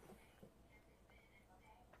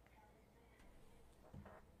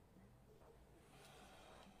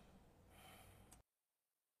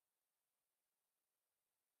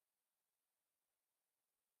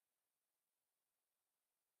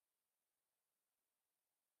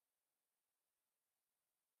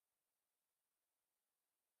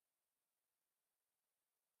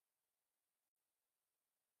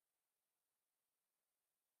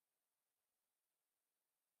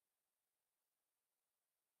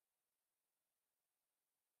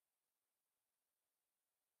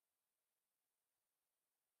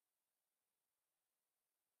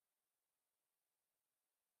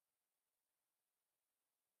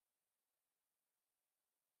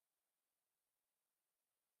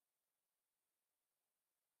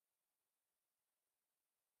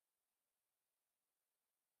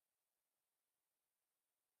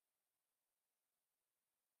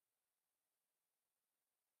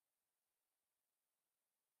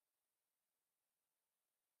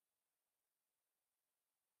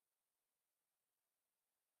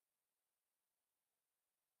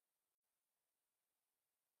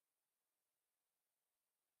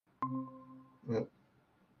 Yep.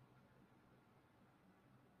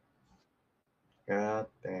 God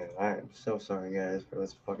damn, I am so sorry, guys, for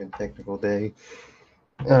this fucking technical day.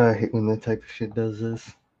 I hate when that type of shit does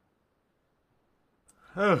this.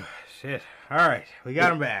 Oh, shit. Alright, we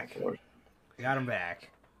got him back. We got him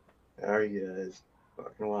back. How are you guys?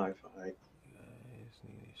 Fucking Wi-Fi.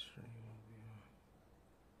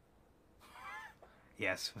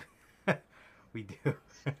 Yes, we do.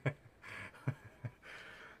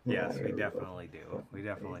 Yes, we definitely do. We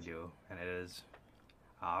definitely do. And it is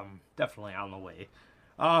definitely on the way.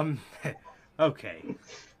 Okay.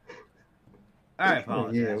 I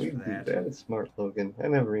apologize Yeah, we for do that. that. It's smart, Logan. I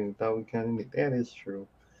never even thought we kind of knew. That is true.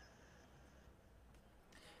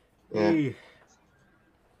 Yeah.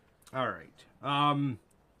 All right.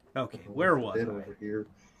 Okay, where was I? Over here.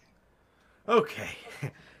 Okay.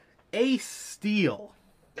 Ace Steel.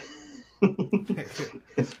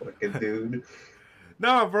 This fucking dude.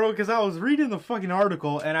 No, bro, because I was reading the fucking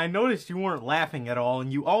article and I noticed you weren't laughing at all,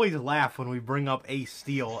 and you always laugh when we bring up Ace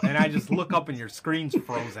Steel, and I just look up and your screen's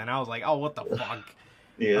frozen. I was like, oh, what the fuck?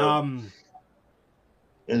 Yeah.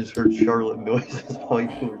 I just heard Charlotte noises while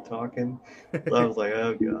you were talking. So I was like,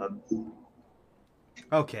 oh god.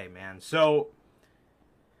 Okay, man. So,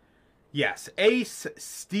 yes, Ace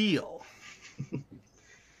Steel.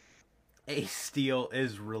 Ace Steel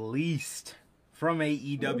is released from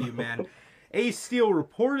AEW, man. Ace Steel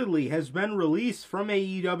reportedly has been released from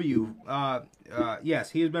AEW.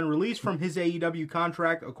 Yes, he has been released from his AEW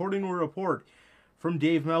contract, according to a report from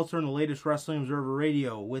Dave Meltzer in the latest Wrestling Observer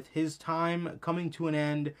Radio, with his time coming to an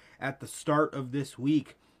end at the start of this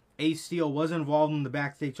week. Ace Steel was involved in the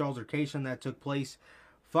backstage altercation that took place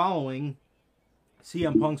following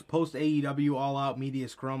CM Punk's post-AEW All-Out Media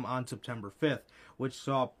Scrum on September 5th, which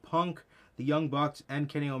saw Punk, the Young Bucks, and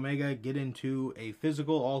Kenny Omega get into a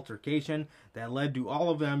physical altercation that led to all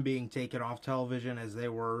of them being taken off television, as they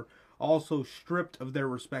were also stripped of their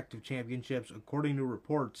respective championships, according to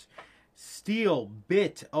reports. Steel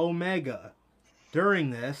bit Omega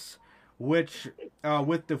during this, which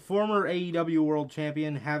with the former AEW World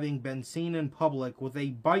Champion having been seen in public with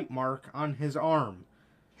a bite mark on his arm.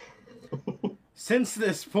 Since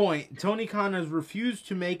this point, Tony Khan has refused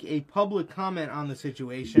to make a public comment on the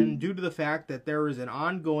situation due to the fact that there is an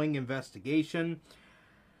ongoing investigation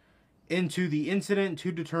into the incident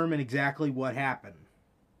to determine exactly what happened.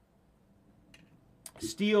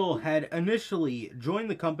 Steele had initially joined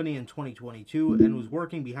the company in 2022 and was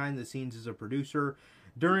working behind the scenes as a producer.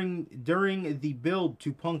 During the build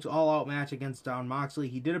to Punk's all-out match against Jon Moxley,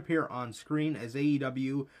 he did appear on screen as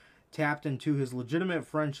AEW tapped into his legitimate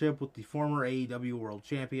friendship with the former AEW World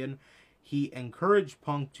Champion. He encouraged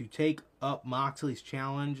Punk to take up Moxley's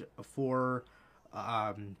challenge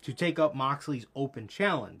Moxley's open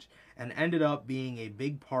challenge, and ended up being a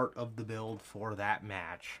big part of the build for that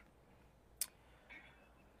match.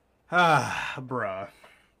 Bruh.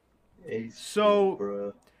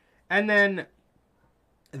 Bruh. And then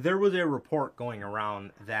there was a report going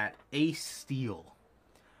around that Ace Steel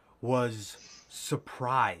was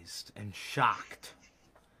surprised and shocked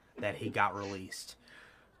that he got released.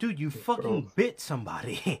 Dude, you fucking bit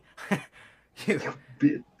somebody. You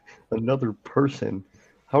bit another person.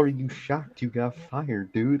 How are you shocked you got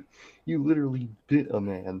fired, dude? You literally bit a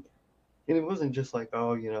man. And it wasn't just like,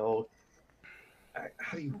 oh, you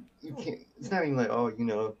can't, it's not even like, oh,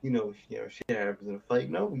 shit happens in a fight.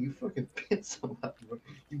 No, you fucking bit somebody.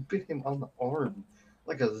 You bit him on the arm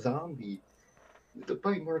like a zombie. The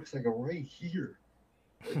bite mark's like right here.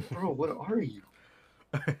 Like, bro, what are you?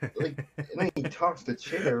 Like, and then he tossed a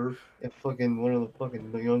chair at fucking one of the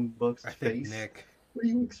fucking young bucks' face. Nick. What do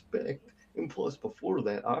you expect? And plus, before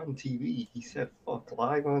that, on TV, he said fuck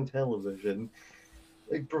live on television.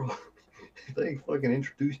 Like, bro, they fucking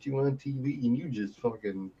introduced you on TV and you just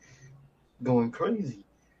fucking going crazy.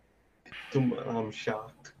 I'm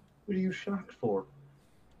shocked. What are you shocked for?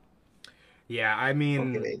 Yeah, I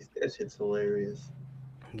mean... Fucking, that shit's hilarious.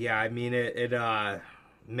 Yeah, I mean,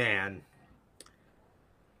 man.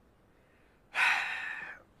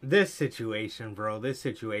 This situation, bro,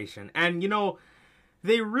 And,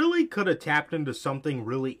 they really could have tapped into something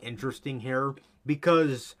really interesting here,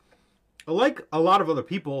 because, like a lot of other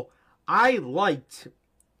people, I liked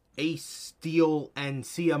Ace Steel and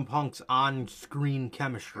CM Punk's on-screen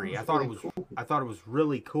chemistry. I thought it was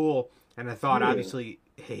really cool, and I thought obviously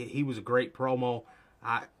he was a great promo,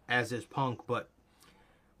 as is Punk, but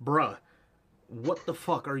bruh, what the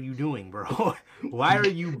fuck are you doing, bro? Why are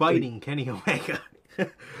you biting Kenny Omega?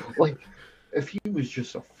 Like, if he was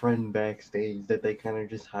just a friend backstage that they kind of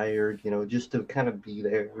just hired, just to kind of be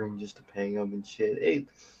there and just to pay him and shit, it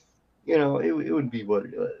would be what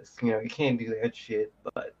it is. You can't do that shit,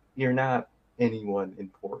 but you're not anyone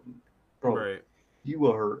important. Bro, right.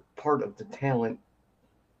 You are part of the talent.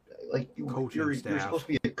 Like, you're supposed to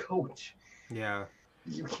be a coach. Yeah.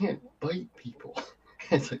 You can't bite people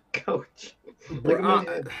as a coach. Like,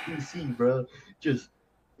 imagine PC, bro. Just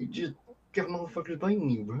got motherfuckers biting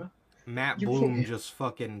you, bro. Matt Bloom just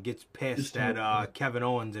fucking gets pissed at Kevin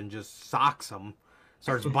Owens and just socks him.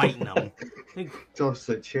 Starts biting him. Toss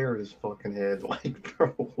the chair at his fucking head. Like, bro,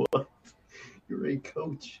 what? You're a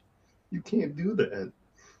coach. You can't do that.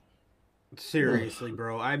 Seriously,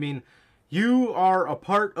 bro. I mean, you are a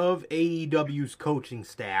part of AEW's coaching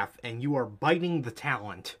staff, and you are biting the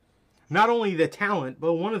talent. Not only the talent,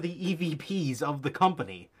 but one of the EVPs of the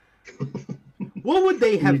company. What would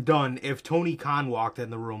they have done if Tony Khan walked in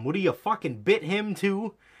the room? Would he have fucking bit him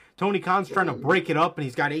too? Tony Khan's trying to break it up, and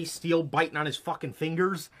he's got Ace Steel biting on his fucking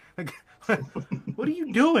fingers. Like, what are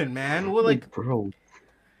you doing, man? Well, like, bro,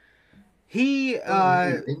 he,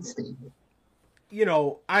 I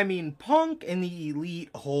mean, Punk and the Elite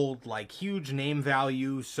hold, like, huge name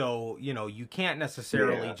value, so, you can't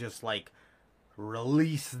necessarily just, like,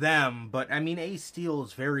 release them. But, I mean, Ace Steel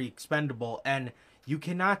is very expendable, and you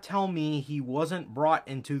cannot tell me he wasn't brought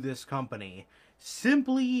into this company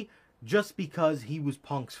simply just because he was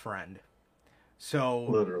Punk's friend. So,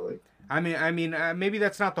 literally. I mean, maybe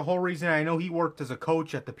that's not the whole reason. I know he worked as a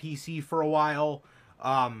coach at the PC for a while.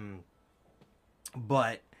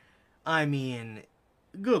 But, I mean,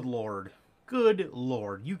 good lord.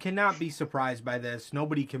 You cannot be surprised by this.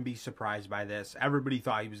 Nobody can be surprised by this. Everybody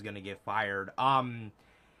thought he was going to get fired.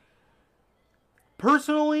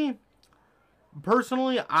 Personally,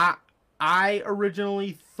 I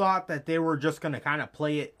originally thought that they were just going to kind of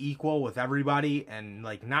play it equal with everybody and,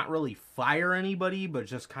 like, not really fire anybody, but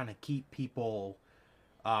just kind of keep people,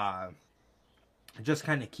 keep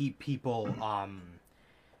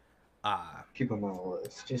them on the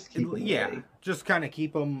list. Just keep them away. Just kind of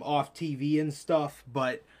keep them off TV and stuff.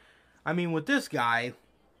 But, I mean, with this guy,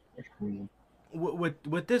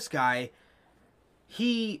 with this guy,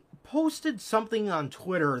 he posted something on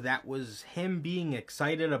Twitter that was him being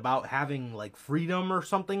excited about having like freedom or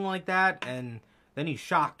something like that, and then he's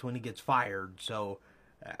shocked when he gets fired. So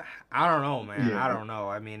I don't know, man. Yeah. I don't know.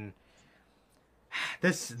 I mean,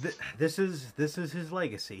 this is his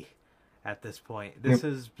legacy at this point. This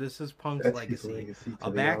is Punk's That's legacy. his legacy to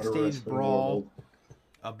A the outer backstage wrestling brawl. world.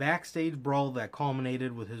 A backstage brawl that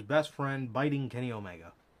culminated with his best friend biting Kenny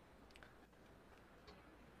Omega.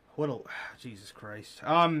 Jesus Christ.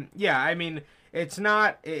 Yeah, I mean, it's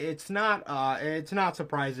not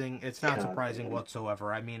surprising. It's not surprising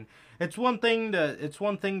whatsoever. I mean, it's one thing to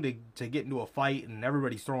get into a fight and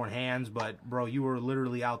everybody's throwing hands, but bro, you were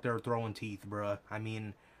literally out there throwing teeth, bro. I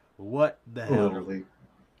mean, what the hell? Literally.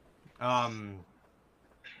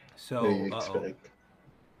 So, What do you expect?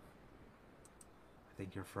 I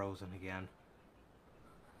think you're frozen again.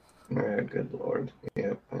 Good lord.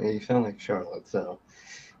 Yeah, you sound like Charlotte, so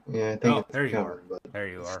yeah, I think it's there you coming, are. but There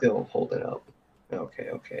you are. still hold it up.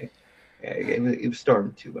 Okay. Yeah, it was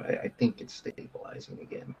starting to, but I think it's stabilizing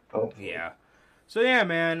again. Hopefully. Yeah. So yeah,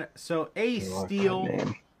 man. So Ace You are Steel fine,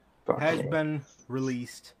 man. has Fuck, man. been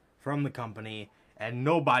released from the company, and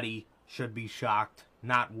nobody should be shocked,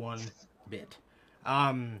 not one bit.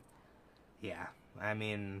 Yeah, I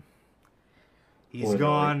mean, he's Literally.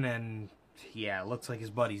 gone, and yeah, it looks like his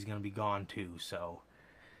buddy's gonna be gone too. So,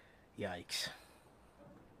 yikes.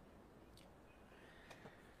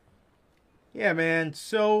 Yeah, man.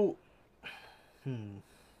 So,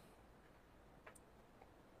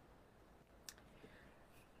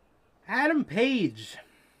 Adam Page,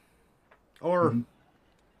 or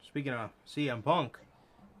speaking of CM Punk,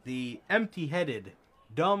 the empty-headed,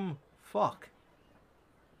 dumb fuck,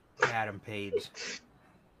 Adam Page.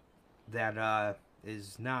 That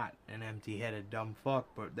is not an empty-headed, dumb fuck,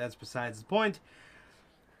 but that's besides the point.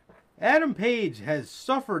 Adam Page has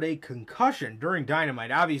suffered a concussion during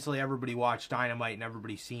Dynamite. Obviously, everybody watched Dynamite and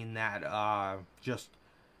everybody's seen that just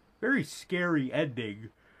very scary ending.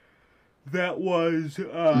 That was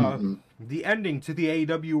the ending to the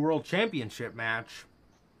AEW World Championship match.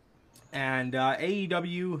 And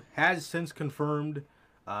AEW has since confirmed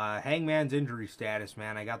Hangman's injury status,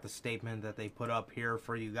 man. I got the statement that they put up here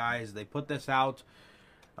for you guys. They put this out,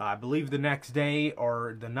 I believe, the next day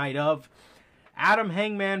or the night of. Adam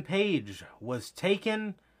Hangman Page was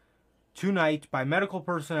taken tonight by medical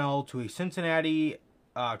personnel to a Cincinnati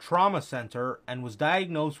trauma center and was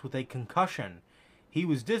diagnosed with a concussion. He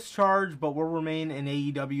was discharged but will remain in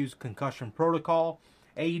AEW's concussion protocol.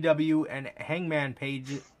 AEW and Hangman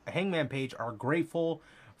Page are grateful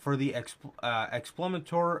for the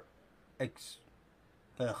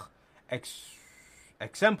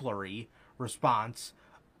exemplary response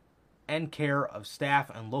and care of staff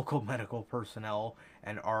and local medical personnel,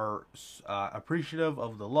 and are appreciative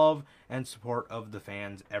of the love and support of the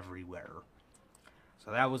fans everywhere.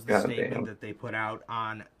 So that was the statement that they put out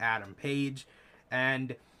on Adam Page.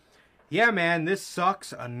 And yeah, man, this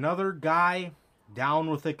sucks. Another guy down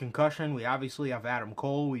with a concussion. We obviously have Adam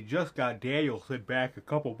Cole. We just got Danielson back a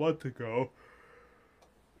couple months ago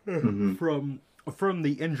from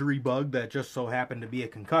the injury bug that just so happened to be a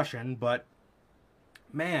concussion. But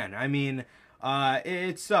man, I mean,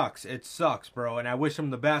 it sucks. It sucks, bro. And I wish him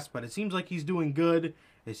the best, but it seems like he's doing good.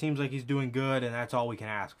 It seems like he's doing good, and that's all we can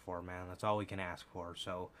ask for, man. That's all we can ask for.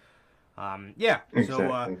 So, yeah. Exactly, so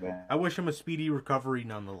man. I wish him a speedy recovery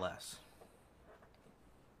nonetheless.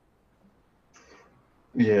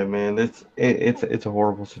 Yeah, man, it's a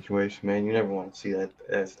horrible situation, man. You never want to see that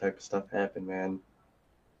type of stuff happen, man.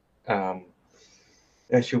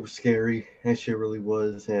 That shit was scary. That shit really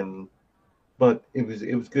was, but it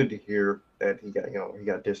was good to hear that he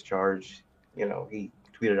got discharged. He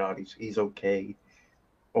tweeted out he's okay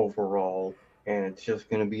overall, and it's just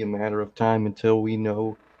gonna be a matter of time until we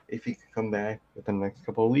know if he can come back within the next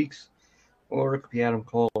couple of weeks, or it could be Adam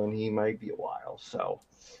Cole, and he might be a while. So.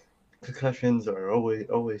 Concussions are always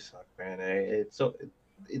suck, man. It's such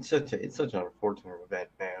an unfortunate event,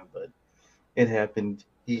 man. But it happened.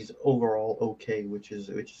 He's overall okay, which is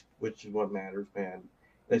what matters, man.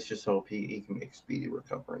 Let's just hope he can make speedy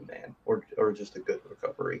recovery, man, or just a good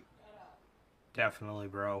recovery. Definitely,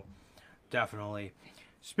 bro. Definitely.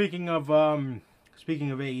 Speaking of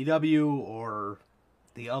AEW, or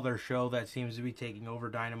the other show that seems to be taking over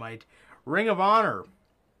Dynamite, Ring of Honor.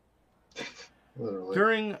 Literally.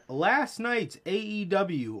 During last night's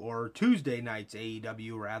AEW, or Tuesday night's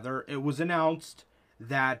AEW rather, it was announced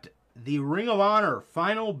that the Ring of Honor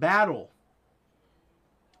Final Battle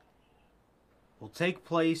will take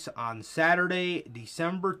place on Saturday,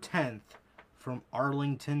 December 10th from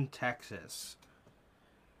Arlington, Texas.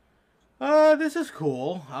 This is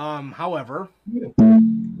cool. However,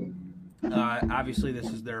 obviously this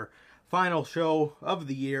is their final show of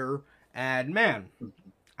the year, and man,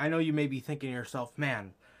 I know you may be thinking to yourself,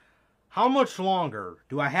 man, how much longer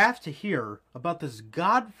do I have to hear about this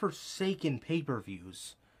godforsaken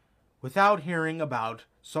pay-per-views without hearing about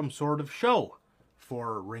some sort of show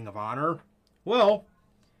for Ring of Honor? Well,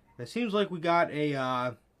 it seems like we got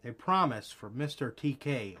a promise from Mr.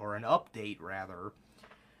 TK, or an update rather.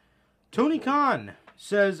 Tony Khan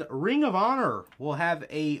says Ring of Honor will have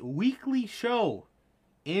a weekly show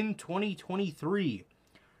in 2023.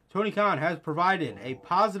 Tony Khan has provided a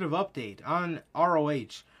positive update on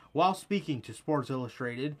ROH while speaking to Sports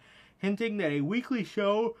Illustrated, hinting that a weekly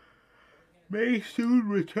show may soon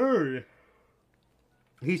return.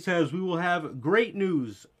 He says we will have great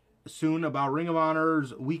news soon about Ring of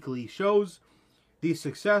Honor's weekly shows. The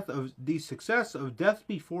success of Death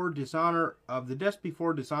Before Dishonor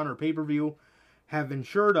pay-per-view have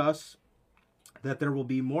ensured us that there will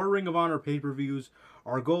be more Ring of Honor pay-per-views.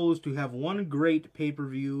 Our goal is to have one more great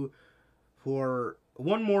pay-per-view for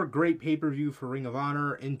Ring of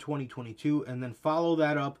Honor in 2022, and then follow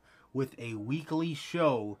that up with a weekly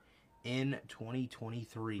show in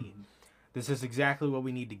 2023. Mm-hmm. This is exactly what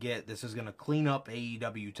we need to get. This is going to clean up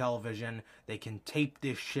AEW television. They can tape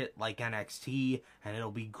this shit like NXT, and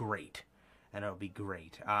it'll be great.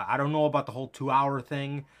 I don't know about the whole 2-hour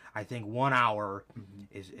thing. I think 1 hour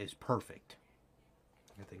is perfect.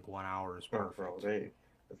 I think 1 hour is perfect. Bro, the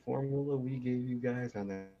formula we gave you guys on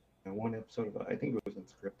that one episode of, I think it was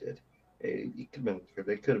unscripted. It could have been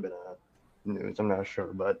scripted. It could have been news. I'm not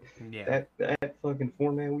sure, but yeah. that fucking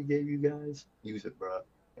format we gave you guys, use it, bro.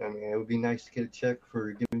 I mean, it would be nice to get a check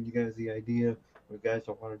for giving you guys the idea. If you guys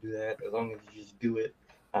don't want to do that, as long as you just do it,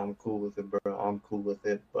 I'm cool with it, bro. I'm cool with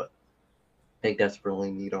it. But they desperately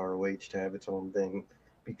need ROH to have its own thing,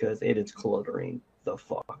 because it is cluttering the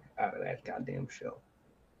fuck out of that goddamn show.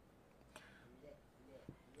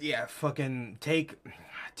 Yeah, fucking take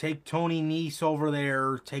Tony Nese over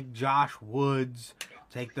there. Take Josh Woods.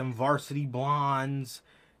 Take them Varsity Blondes.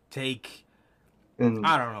 And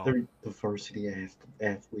I don't know. They're the varsity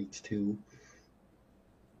athletes too.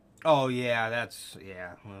 Oh yeah, that's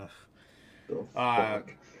yeah.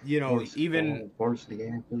 Even varsity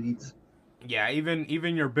athletes. Yeah,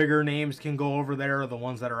 even your bigger names can go over there. The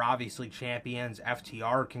ones that are obviously champions.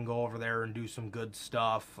 FTR can go over there and do some good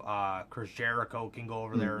stuff. Chris Jericho can go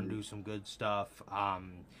over there and do some good stuff.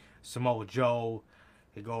 Samoa Joe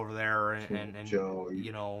can go over there and Joe.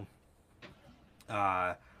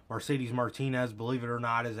 Mercedes Martinez, believe it or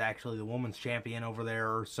not, is actually the women's champion over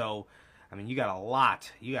there. So, I mean, you got a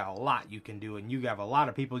lot you can do, and you have a lot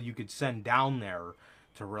of people you could send down there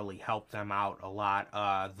to really help them out a lot.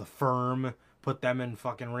 The Firm, put them in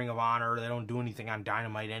fucking Ring of Honor. They don't do anything on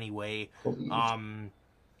Dynamite anyway. I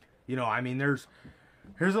mean, there's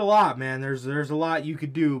a lot, man. There's a lot you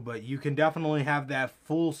could do, but you can definitely have that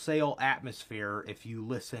Full Sail atmosphere if you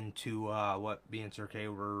listen to what B and Sir K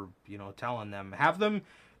were, telling them. Have them,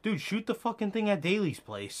 dude, shoot the fucking thing at Daly's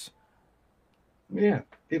place. Yeah,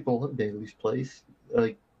 people love Daly's place.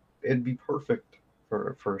 Like, it'd be perfect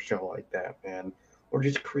for a show like that, man. Or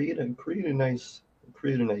just create a nice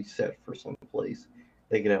set for some place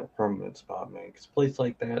they could have a permanent spot, man. Because a place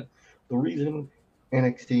like that, the reason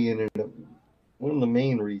NXT ended up, one of the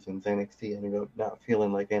main reasons NXT ended up not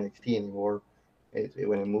feeling like NXT anymore is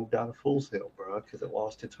when it moved out of Full Sail, bro, because it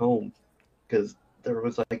lost its home. Because there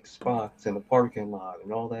was like spots in the parking lot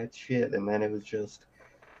and all that shit, and then it was just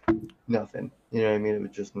nothing. You know what I mean? It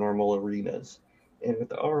was just normal arenas. And with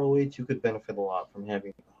the ROH, you could benefit a lot from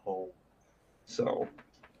having a home. So,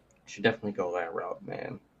 you should definitely go that route,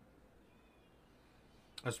 man.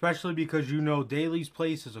 Especially because Daly's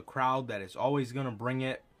place is a crowd that is always going to bring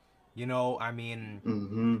it. I mean,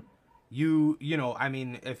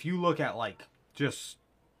 if you look at like just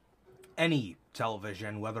any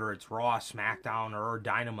television, whether it's Raw, SmackDown, or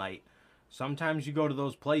Dynamite, sometimes you go to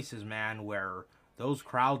those places, man, where those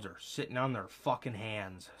crowds are sitting on their fucking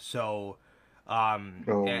hands. So,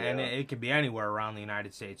 it can be anywhere around the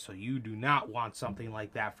United States. So you do not want something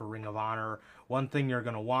like that for Ring of Honor. One thing you're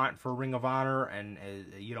going to want for Ring of Honor, and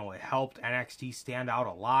it helped NXT stand out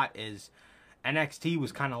a lot, is NXT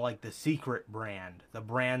was kind of like the secret brand, the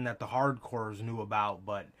brand that the hardcores knew about,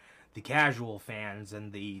 but the casual fans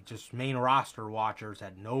and the just main roster watchers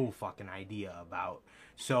had no fucking idea about.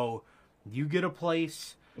 So you get a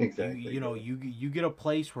place, exactly. You get a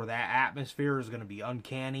place where that atmosphere is going to be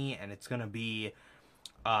uncanny, and it's going to be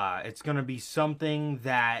something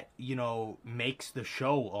that makes the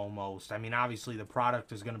show almost. I mean, obviously the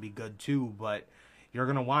product is going to be good too, but you're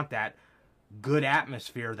going to want that good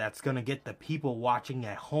atmosphere that's going to get the people watching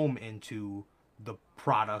at home into the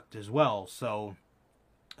product as well. So,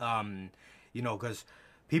 because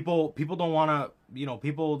people don't want to,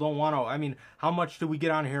 I mean, how much do we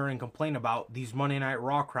get on here and complain about these Monday Night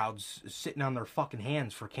Raw crowds sitting on their fucking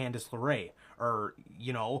hands for Candice LeRae? Or,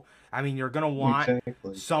 I mean, you're going to want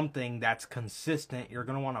something that's consistent. You're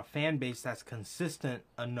going to want a fan base that's consistent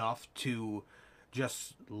enough to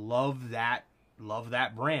just love that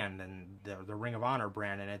brand and the Ring of Honor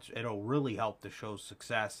brand, and it'll really help the show's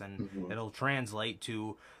success, and it'll translate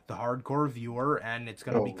to the hardcore viewer, and it's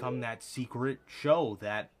going to become that secret show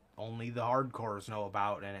that only the hardcores know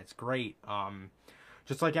about, and it's great.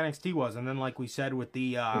 Just like NXT was, and then like we said with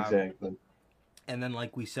the exactly. And then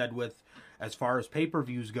like we said with, as far as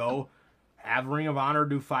pay-per-views go, have Ring of Honor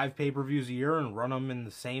do 5 pay-per-views a year and run them in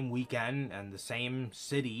the same weekend and the same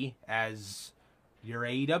city as your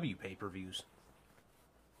AEW pay-per-views.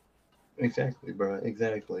 Exactly, bro.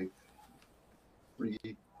 Exactly.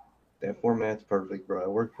 That format's perfect, bro. It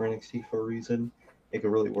worked for NXT for a reason. It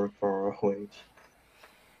could really work for ROH.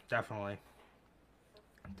 Definitely,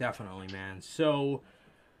 man. So,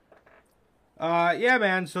 yeah,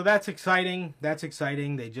 man. So that's exciting.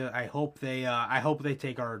 I hope they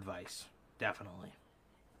take our advice. Definitely,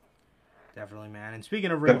 man. And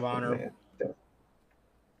speaking of Ring of Honor,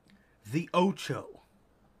 the Ocho,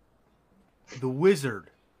 the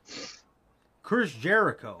Wizard, Chris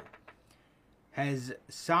Jericho, has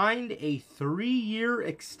signed a 3-year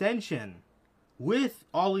extension with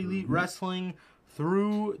All Elite Wrestling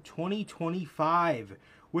through 2025,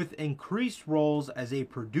 with increased roles as a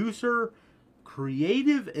producer,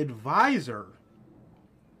 creative advisor,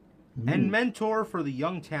 and mentor for the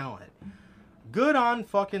young talent. Good on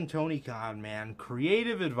fucking Tony Khan, man.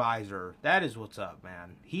 Creative advisor. That is what's up,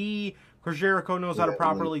 man. Chris Jericho knows how to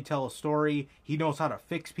properly tell a story. He knows how to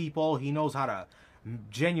fix people. He knows how to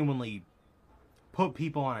genuinely put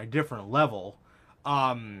people on a different level.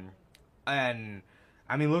 And,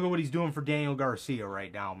 I mean, look at what he's doing for Daniel Garcia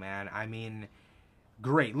right now, man. I mean,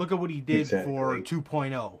 great. Look at what he did for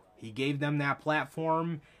 2.0. He gave them that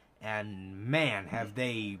platform, and, man, have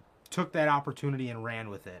they took that opportunity and ran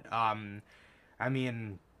with it. I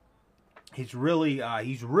mean, he's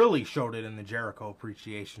really showed it in the Jericho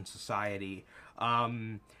Appreciation Society.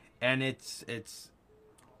 And it's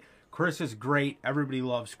Chris is great. Everybody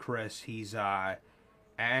loves Chris. He's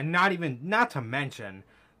and not to mention,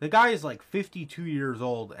 the guy is like 52 years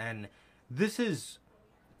old, and this is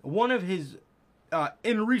one of his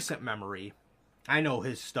in recent memory. I know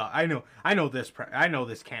his stuff. I know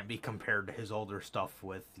this can't be compared to his older stuff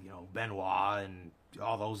with, Benoit and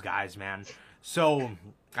all those guys, man. So,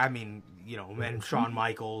 I mean, man, Shawn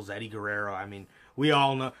Michaels, Eddie Guerrero. I mean, we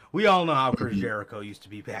all know how Chris Jericho used to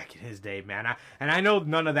be back in his day, man. And I know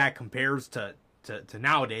none of that compares to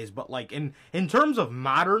nowadays, but like in terms of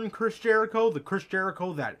modern Chris Jericho, the Chris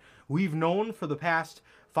Jericho that we've known for the past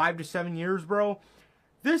 5 to 7 years, bro,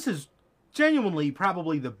 this is genuinely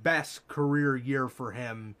probably the best career year for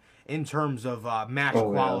him in terms of match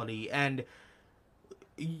quality. Yeah. And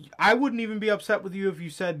I wouldn't even be upset with you if you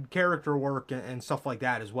said character work and stuff like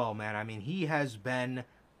that as well, man. I mean, he has been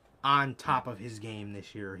on top of his game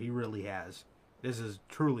this year. He really has. This has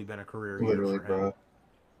truly been a career year for him. Bro.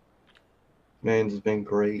 Man's been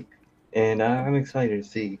great. And I'm excited to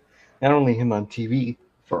see not only him on TV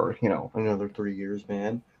for, another 3 years,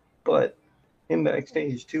 man, but him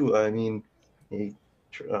backstage too. I mean,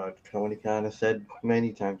 Tony kind of said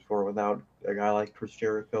many times before, without a guy like Chris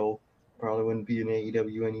Jericho, probably wouldn't be in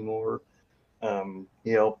AEW anymore.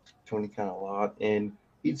 He helped Tony Khan a lot, and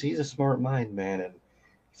he's a smart mind, man. And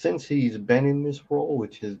since he's been in this role,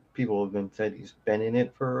 which is people have been said he's been in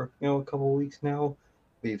it for a couple of weeks now,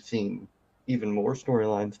 we've seen even more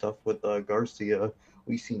storyline stuff with Garcia.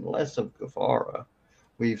 We've seen less of Guevara.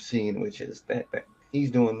 We've seen, which is that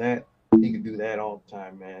he's doing that. He could do that all the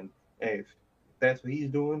time, man. Hey, if that's what he's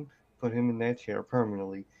doing, put him in that chair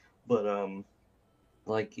permanently. But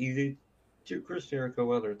like Chris Jericho,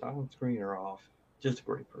 whether it's on screen or off, just a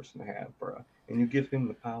great person to have, bro. And you give him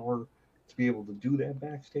the power to be able to do that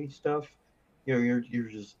backstage stuff. You're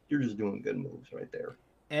just doing good moves right there.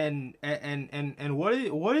 And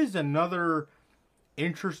what is another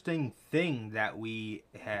interesting thing that we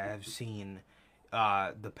have seen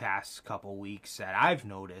the past couple weeks that I've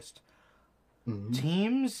noticed?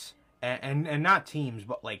 Teams and not teams,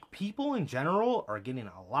 but like people in general are getting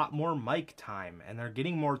a lot more mic time, and they're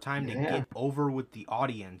getting more time to get over with the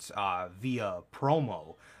audience via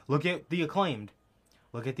promo. Look at the Acclaimed.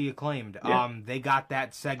 Yeah. They got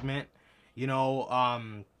that segment.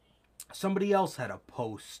 Somebody else had a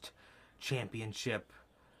post championship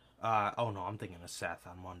Oh no, I'm thinking of Seth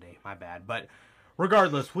on Monday. My bad. But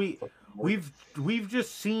regardless, we've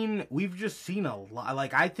just seen a lot.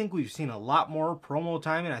 Like, I think we've seen a lot more promo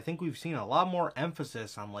time, and I think we've seen a lot more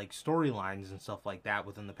emphasis on like storylines and stuff like that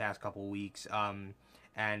within the past couple weeks.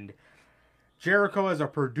 And Jericho as a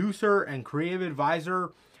producer and creative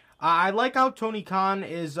advisor, I like how Tony Khan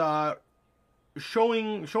is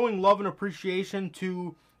showing love and appreciation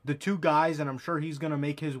to the two guys, and I'm sure he's gonna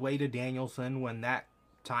make his way to Danielson when that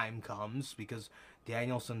time comes, because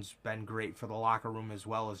Danielson's been great for the locker room as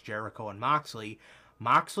well as Jericho and Moxley.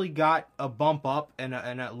 Moxley got a bump up and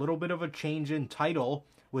a little bit of a change in title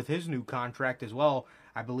with his new contract as well.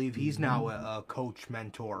 I believe he's now a coach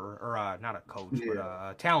mentor, or not a coach, but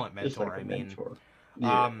a talent mentor. Like mentor.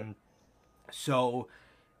 So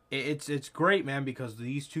it's great, man, because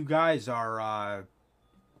these two guys are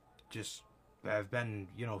just have been,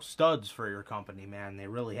 studs for your company, man. They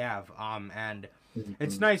really have. And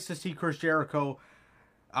it's nice to see Chris Jericho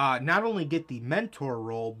not only get the mentor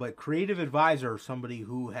role, but creative advisor, somebody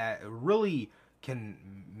who really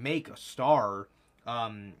can make a star.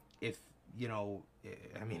 If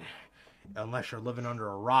unless you're living under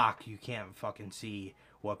a rock, you can't fucking see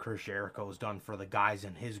what Chris Jericho's done for the guys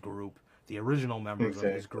in his group, the original members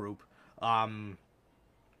of his group. And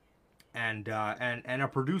a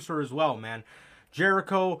producer as well, man.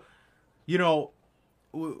 Jericho,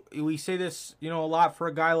 we say this, a lot for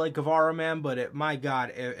a guy like Guevara, man, but my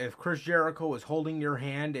God, if Chris Jericho is holding your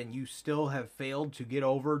hand and you still have failed to get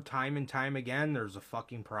over time and time again, there's a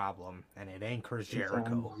fucking problem, and it ain't Chris Jericho.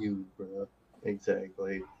 It's on you, bro.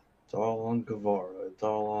 Exactly. It's all on Guevara. It's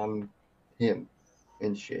all on him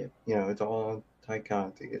and shit. It's all on Ty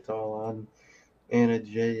Conti. It's all on Anna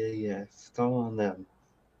JAS. It's all on them.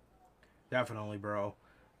 Definitely, bro.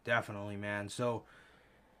 Definitely, man. So,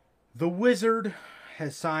 the Wizard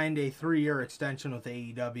has signed a 3-year extension with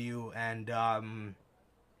AEW, and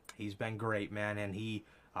he's been great, man, and he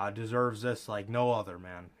deserves this like no other,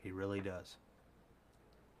 man. He really does.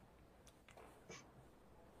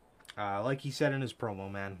 Like he said in his promo,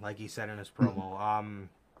 man.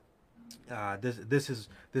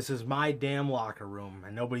 This is my damn locker room,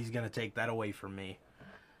 and nobody's gonna take that away from me.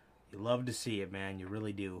 You love to see it, man. You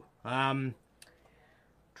really do. Kind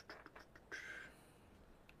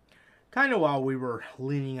of while we were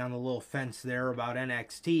leaning on the little fence there about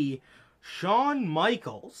NXT, Shawn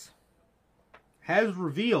Michaels has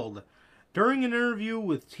revealed during an interview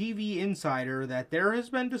with TV Insider that there has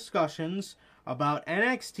been discussions about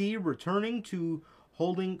NXT returning to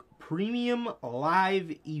holding premium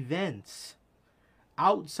live events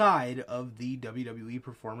outside of the WWE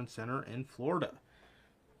Performance Center in Florida.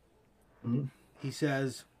 He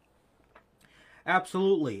says,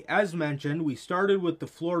 absolutely. As mentioned, we started with the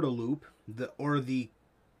Florida Loop, or the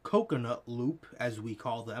Coconut Loop, as we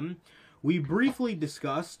call them. We briefly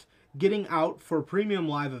discussed getting out for premium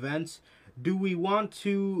live events. Do we want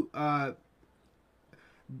to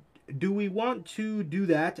do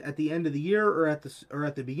that at the end of the year or at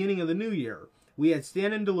the beginning of the new year? We had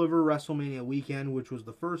Stand and Deliver WrestleMania weekend, which was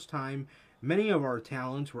the first time many of our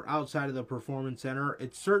talents were outside of the Performance Center.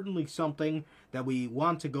 It's certainly something that we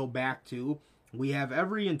want to go back to. We have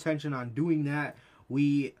every intention on doing that.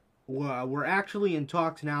 We're actually in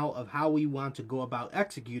talks now of how we want to go about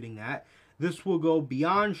executing that. This will go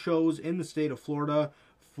beyond shows in the state of Florida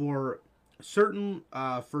for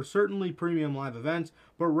certainly premium live events,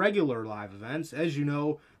 but regular live events. As you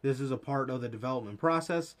know, this is a part of the development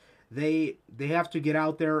process. They have to get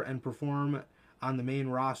out there and perform on the main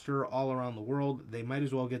roster all around the world. They might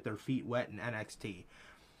as well get their feet wet in NXT.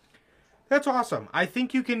 That's awesome. I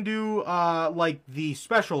think you can do like the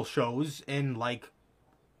special shows in like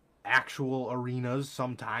actual arenas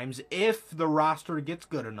sometimes if the roster gets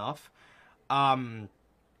good enough.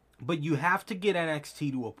 But you have to get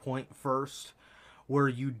NXT to a point first where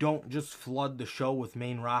you don't just flood the show with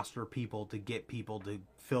main roster people to get people to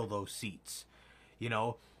fill those seats.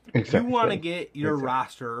 Exactly. You want to get your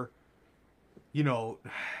roster, you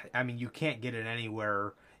can't get it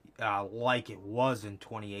anywhere like it was in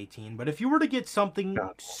 2018. But if you were to get something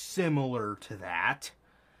similar to that,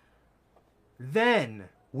 then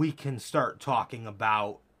we can start talking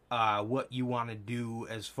about what you want to do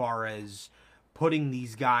as far as putting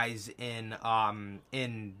these guys in main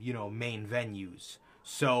venues.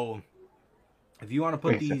 So if you want to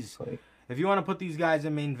put these guys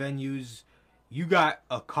in main venues, you got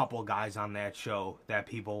a couple guys on that show that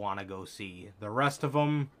people want to go see. The rest of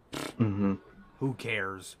them, who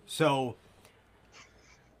cares? So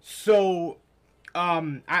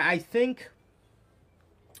I think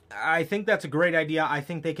I think that's a great idea. I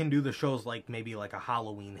think they can do the shows like maybe like a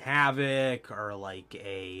Halloween Havoc or like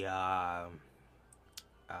a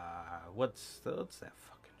what's that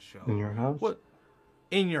fucking show? In Your House? What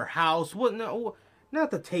In Your House? What? No,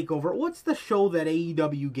 not the Takeover. What's the show that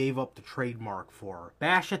AEW gave up the trademark for?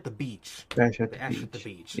 Bash at the Beach. Bash at the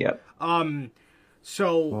Beach. Yep.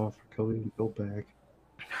 So. Oh, for Cody to go back.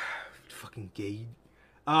 Fucking gay.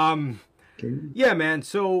 Gade? Yeah, man.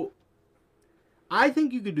 So. I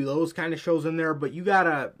think you could do those kind of shows in there, but you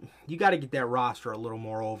gotta get that roster a little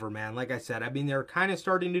more over, man. Like I said, I mean, they're kind of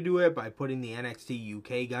starting to do it by putting the NXT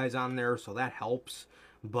UK guys on there, so that helps.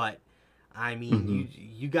 But I mean,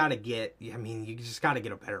 you gotta get. I mean, you just gotta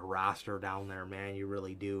get a better roster down there, man. You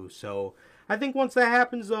really do. So I think once that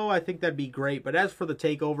happens, though, I think that'd be great. But as for the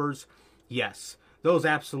takeovers, yes, those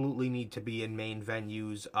absolutely need to be in main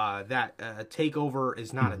venues. That takeover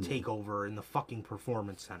is not a takeover in the fucking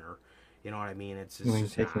Performance Center. You know what I mean? It's you ain't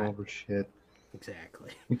just taking not. over shit.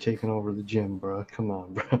 Exactly. You're taking over the gym, bro. Come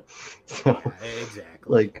on, bro. So, Yeah, exactly.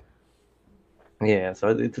 like, yeah, so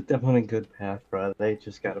it's definitely a good path, bro. They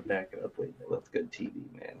just gotta back it up with that's good TV,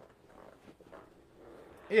 man.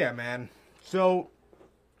 Yeah, man. So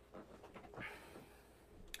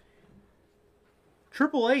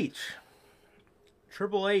Triple H.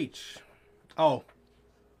 Oh,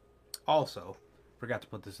 also forgot to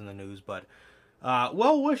put this in the news, but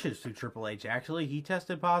well wishes to Triple H. Actually, he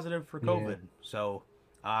tested positive for COVID. Yeah. So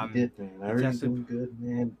He did, man. I heard he's doing good,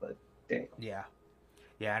 man, but damn.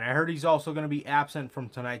 Yeah, and I heard he's also going to be absent from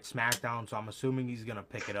tonight's SmackDown, so I'm assuming he's going to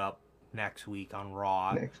pick it up next week on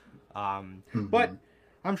Raw. But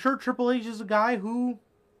I'm sure Triple H is a guy who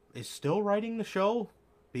is still writing the show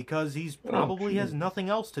because he's probably has nothing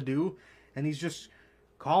else to do, and he's just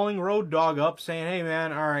calling Road Dogg up saying, "Hey,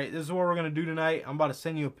 man, all right, this is what we're going to do tonight. I'm about to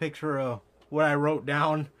send you a picture of what I wrote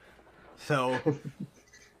down." So,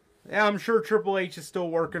 yeah, I'm sure Triple H is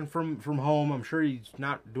still working from home. I'm sure he's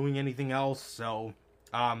not doing anything else. So,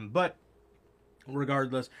 but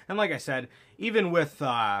regardless, and like I said, even with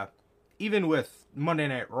Monday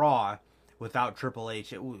Night Raw without Triple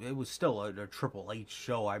H, it was still a Triple H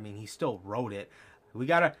show. I mean, he still wrote it.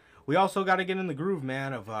 We also got to get in the groove,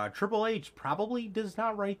 man, of Triple H probably does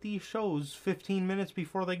not write these shows 15 minutes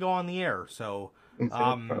before they go on the air. So, it's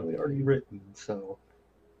probably already written, so.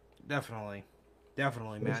 Definitely,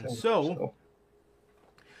 man. So,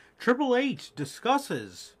 Triple H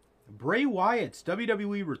discusses Bray Wyatt's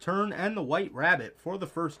WWE return and the White Rabbit for the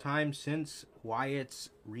first time since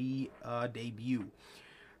Wyatt's debut.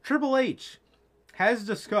 Triple H has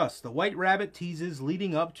discussed the White Rabbit teases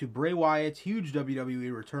leading up to Bray Wyatt's huge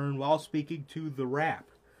WWE return while speaking to The Wrap.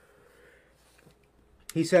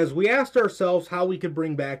 He says, "We asked ourselves how we could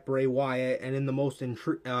bring back Bray Wyatt and in the most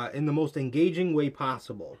engaging way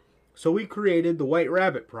possible. So we created the White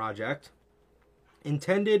Rabbit Project,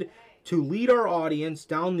 intended to lead our audience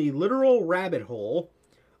down the literal rabbit hole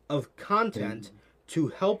of content to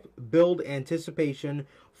help build anticipation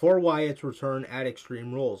for Wyatt's return at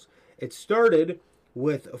Extreme Rules. It started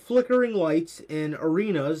with flickering lights in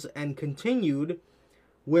arenas and continued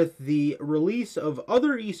with the release of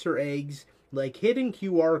other Easter eggs like hidden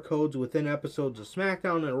QR codes within episodes of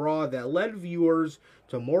SmackDown and Raw that led viewers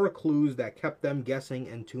to more clues that kept them guessing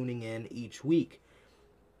and tuning in each week.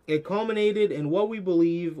 It culminated in what we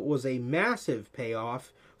believe was a massive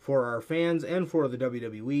payoff for our fans and for the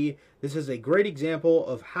WWE. This is a great example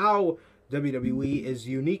of how WWE is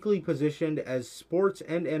uniquely positioned as sports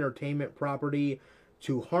and entertainment property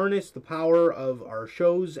to harness the power of our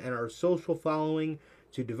shows and our social following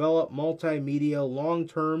to develop multimedia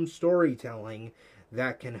long-term storytelling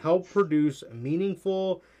that can help produce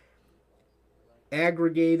meaningful,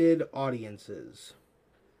 aggregated audiences."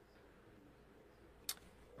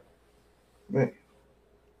 Right.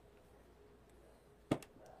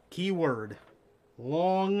 Keyword: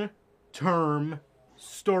 long-term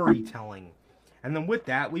storytelling. And then with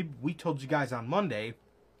that, we told you guys on Monday,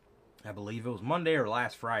 I believe it was Monday or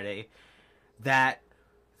last Friday, that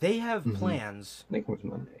they have plans. I think it was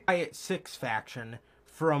Monday. Wyatt Six faction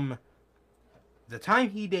from the time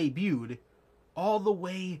he debuted all the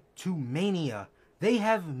way to Mania. They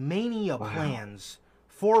have Mania plans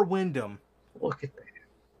for Wyndham. Look at that.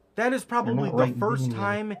 That is probably the first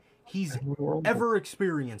time he's ever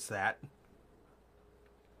experienced that.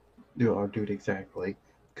 Dude, exactly.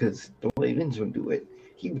 Because the way Vince would do it,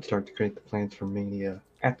 he would start to create the plans for Mania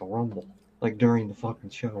at the Rumble, like during the fucking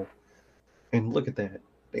show. And look at that.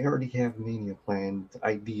 They already have Mania plans,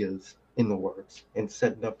 ideas in the works, and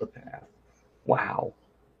setting up the path. Wow.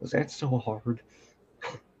 Was that so hard?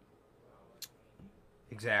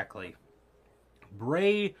 Exactly.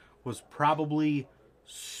 Bray was probably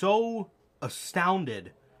so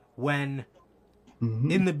astounded when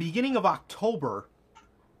Mm-hmm. in the beginning of October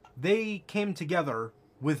they came together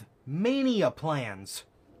with Mania plans.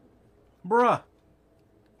 Bruh.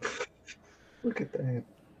 Look at that.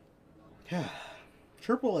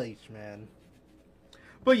 Triple H, man.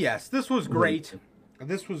 But yes, this was great.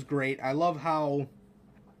 This was great. I love how...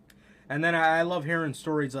 And then I love hearing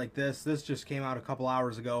stories like this. This just came out a couple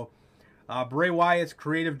hours ago. Bray Wyatt's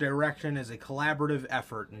creative direction is a collaborative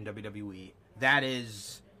effort in WWE. That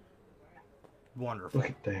is wonderful.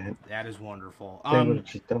 Look at that. That is wonderful. They would have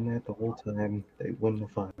just done that the whole time. They wouldn't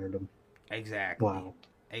have fired him. Exactly. Wow.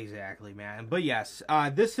 Exactly, man. But yes,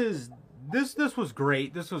 this was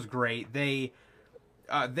great. This was great. They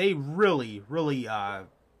really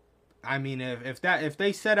I mean, if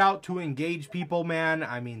they set out to engage people, man,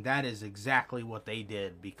 I mean, that is exactly what they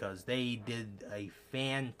did, because they did a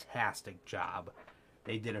fantastic job.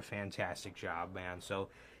 They did a fantastic job, man. So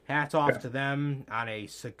hats off to them on a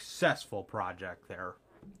successful project there.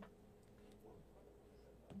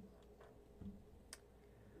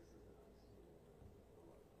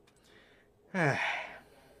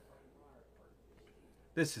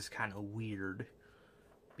 This is kind of weird,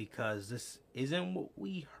 because this isn't what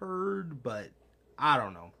we heard, but I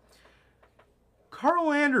don't know.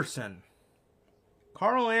 Carl Anderson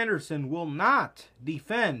will not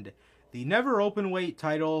defend the never openweight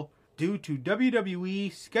title due to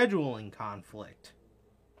WWE scheduling conflict.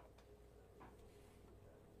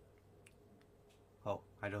 Oh,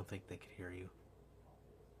 I don't think they could hear you.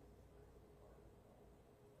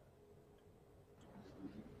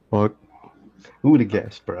 What? Who would have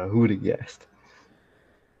guessed, bro? Who would have guessed?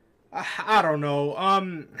 I don't know.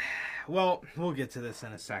 Well, we'll get to this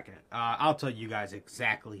in a second. I'll tell you guys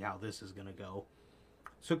exactly how this is going to go.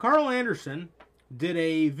 So Carl Anderson did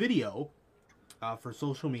a video for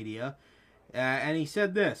social media, and he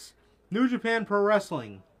said this: New Japan Pro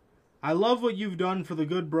Wrestling, I love what you've done for the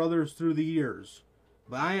Good Brothers through the years,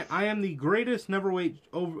 but I am the greatest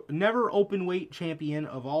never open weight champion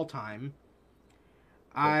of all time.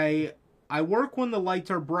 I work when the lights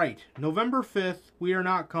are bright. November 5th, we are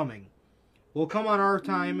not coming. We'll come on our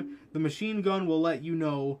time. The machine gun will let you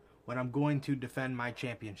know when I'm going to defend my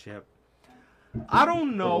championship. I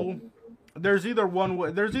don't know. There's either one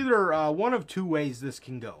of two ways this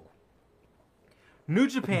can go. New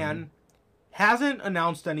Japan hasn't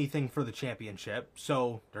announced anything for the championship,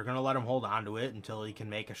 so they're going to let him hold on to it until he can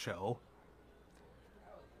make a show.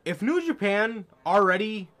 If New Japan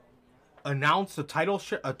already announce a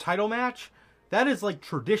title match, that is like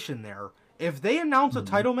tradition there. If they announce a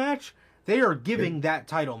title match, they are giving that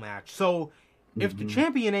title match. So if the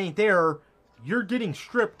champion ain't there, you're getting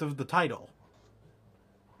stripped of the title.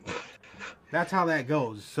 That's how that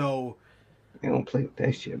goes. So They don't play with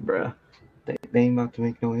that shit, bruh. They ain't about to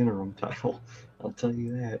make no interim title. I'll tell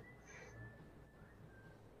you that.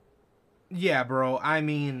 yeah, bro. I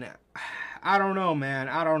mean, I don't know, man.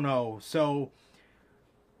 I don't know. So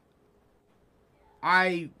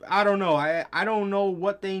I don't know. I don't know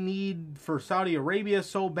what they need for Saudi Arabia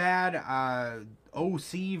so bad.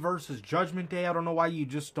 OC versus Judgment Day. I don't know why you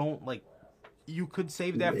just don't, like, you could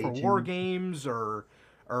save that for War Games, or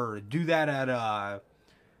do that at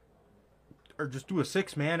or just do a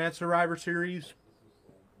 6-man at Survivor Series.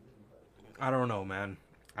 I don't know, man.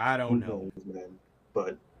 I don't know. Who knows, man?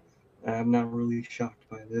 But I'm not really shocked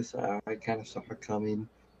by this. I kind of saw it coming.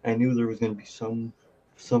 I knew there was going to be some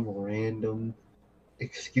random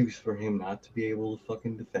excuse for him not to be able to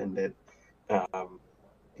fucking defend it.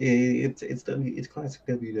 It's classic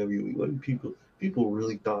WWE. What did people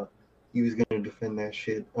really thought he was gonna defend that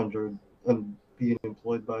shit under being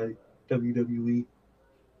employed by WWE?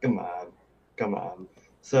 Come on.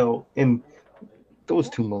 So, and those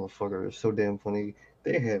two motherfuckers are so damn funny.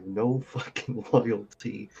 They have no fucking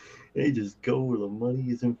loyalty. They just go where the money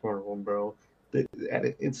is in front of them, bro.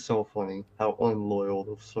 It's so funny how unloyal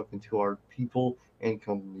those fucking two are, people and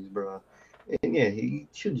companies, bro. And yeah, he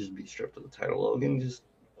should just be stripped of the title, Logan. Just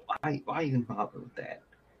why even bother with that?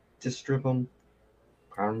 Just strip him,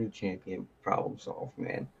 crown a new champion, problem solved,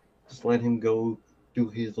 man. Just let him go do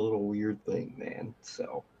his little weird thing, man.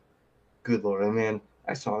 So, good lord, and man,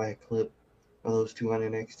 I saw that clip of those two on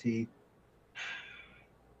NXT.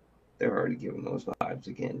 They're already giving those vibes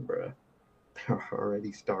again, bro. They're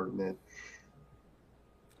already starting it.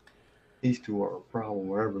 These two are a problem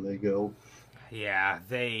wherever they go. Yeah,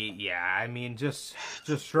 I mean, just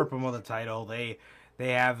strip them of the title. They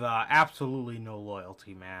have absolutely no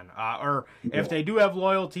loyalty, man. Or if they do have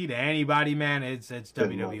loyalty to anybody, man, it's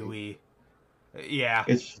WWE. Money. Yeah.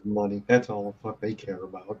 It's just money. That's all the fuck they care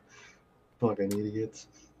about. Fucking idiots.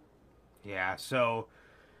 Yeah, so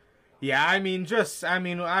Yeah, I mean,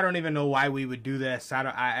 I don't even know why we would do this.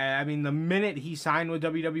 I mean, the minute he signed with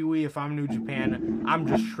WWE, if I'm New Japan, I'm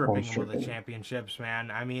just stripping him of the championships, man.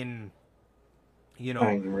 I mean, you know,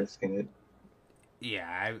 I ain't risking it.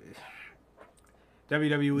 Yeah,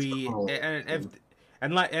 WWE,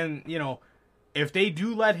 and you know, if they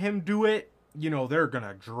do let him do it, you know, they're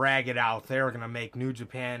gonna drag it out. They're gonna make New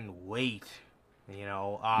Japan wait. You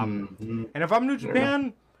know, and if I'm New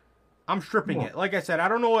Japan, I'm stripping it. Like I said, I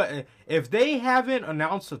don't know if they haven't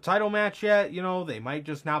announced a title match yet. You know, they might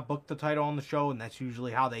just not book the title on the show, and that's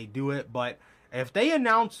usually how they do it. But if they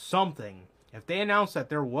announce something, if they announce that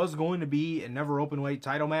there was going to be a never openweight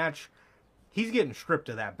title match, he's getting stripped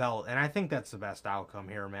of that belt, and I think that's the best outcome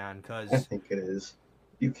here, man. Because I think it is.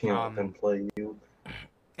 You can't let them play you.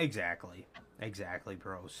 Exactly,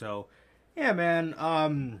 bro. So, yeah,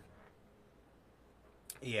 man.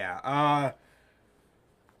 Yeah.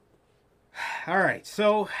 All right.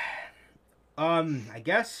 So, I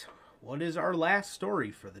guess what is our last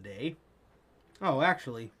story for the day? Oh,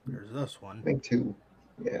 actually, there's this one. I think two.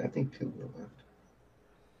 Yeah, I think two were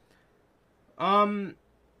left.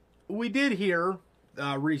 We did hear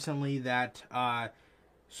recently that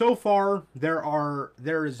so far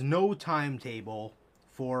there is no timetable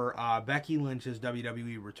for Becky Lynch's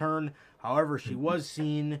WWE return. However, she was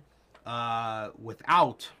seen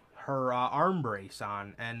without her arm brace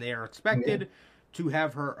on, and they are expected to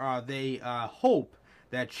have her. They hope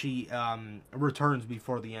that she returns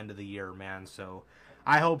before the end of the year, man. So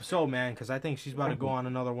I hope so, man, because I think she's about to go on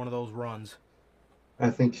another one of those runs. I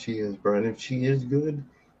think she is, bro. And if she is good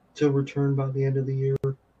to return by the end of the year,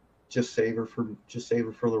 just save her for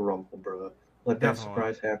the Rumble, bro. Let that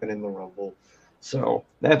surprise happen in the Rumble. So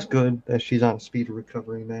that's good that she's on speed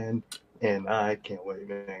recovery, man. And I can't wait,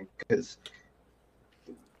 man, because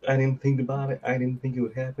I didn't think about it. I didn't think it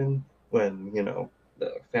would happen when, you know,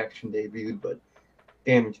 the faction debuted, but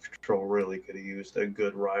Damage Control really could have used a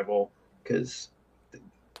good rival, because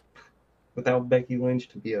without Becky Lynch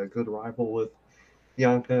to be a good rival with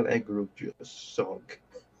Bianca, that group just sunk.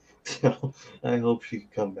 So I hope she can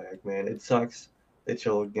come back, man. It sucks that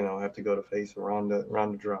she'll, you know, have to go to face Ronda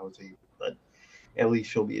Rousey, but at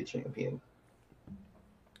least she'll be a champion.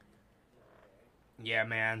 Yeah,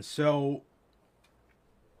 man. So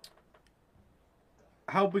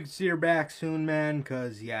I hope we can see her back soon, man.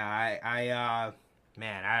 Because I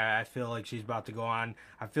feel like she's about to go on.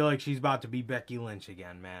 I feel like she's about to be Becky Lynch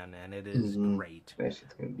again, man, and it is great. That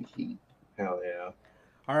shit's gonna be heat. Hell yeah.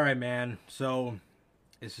 All right, man. So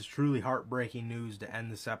this is truly heartbreaking news to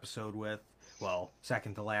end this episode with. Well,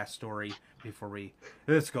 second to last story before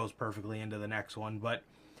this goes perfectly into the next one, but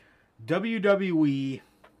WWE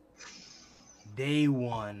Day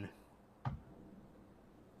 1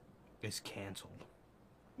 is canceled.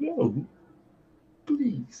 No.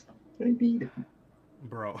 Please. I need it.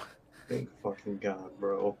 Bro. Thank fucking God,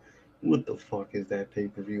 bro. What the fuck is that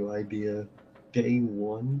pay-per-view idea? Day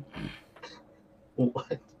 1?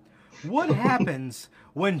 What? What happens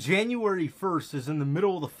when January 1st is in the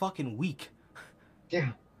middle of the fucking week?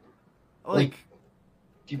 Yeah. Like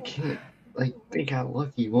you can't. Like, they got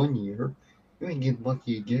lucky one year. You ain't getting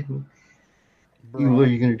lucky again. Bro. What are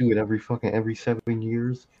you gonna do it every 7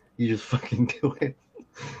 years? You just fucking do it.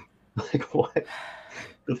 Like, what?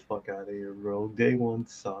 The fuck out of here, bro. Day 1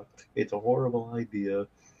 sucked. It's a horrible idea.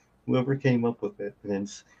 Whoever came up with it,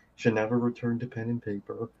 Vince, should never return to pen and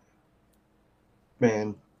paper.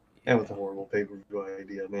 Man, that was a horrible pay-per-view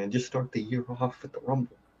idea, man. Just start the year off with the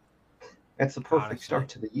Rumble. That's the perfect start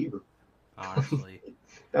to the year. Honestly.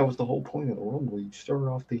 That was the whole point of the Rumble. You started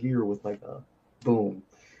off the year with like a boom.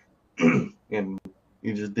 And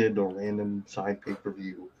you just did a random side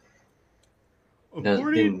pay-per-view. That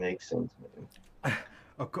didn't make sense, man.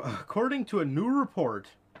 According to a new report,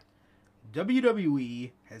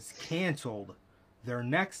 WWE has canceled their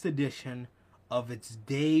next edition of its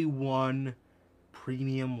Day 1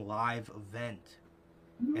 premium live event,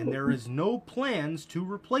 and there is no plans to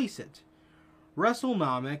replace it.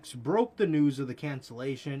 WrestleNomics broke the news of the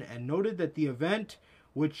cancellation and noted that the event,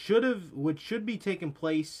 which should be taking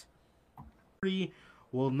place,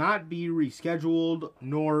 will not be rescheduled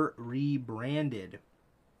nor rebranded.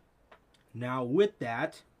 Now, with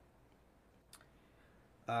that,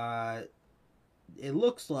 it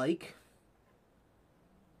looks like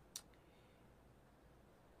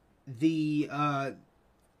this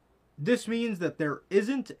means that there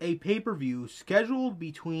isn't a pay-per-view scheduled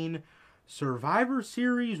between Survivor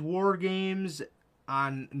Series War Games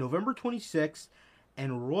on November 26th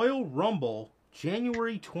and Royal Rumble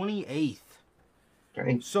January 28th.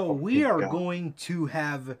 So we are going to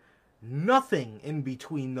have nothing in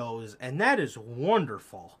between those, and that is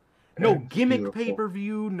wonderful. No That's gimmick beautiful.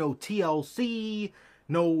 pay-per-view, no TLC,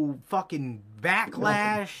 no fucking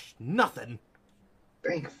Backlash, nothing.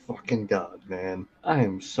 Thank fucking God, man. I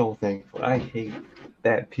am so thankful. I hate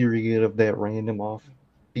that period of that random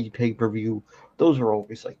offbeat pay-per-view. Those are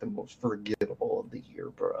always like the most forgettable of the year,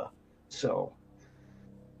 bruh. So,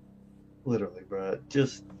 literally, bruh,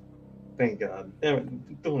 just thank God.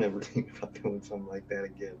 Don't ever think about doing something like that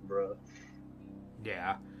again, bruh.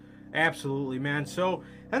 Yeah, absolutely, man. So,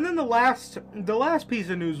 and then the last piece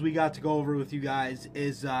of news we got to go over with you guys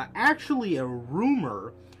is actually a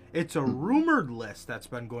rumor. It's a rumored list that's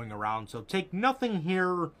been going around. So take nothing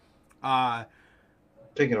here,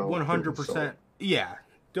 Take it all 100%. Yeah,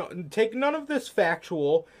 don't take none of this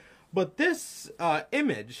factual. But this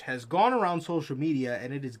image has gone around social media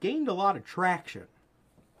and it has gained a lot of traction.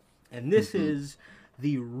 And this is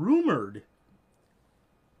the rumored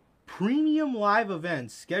premium live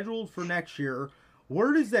events scheduled for next year.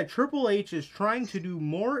 Word is that Triple H is trying to do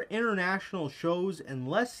more international shows and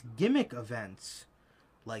less gimmick events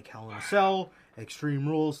like Hell in a Cell, Extreme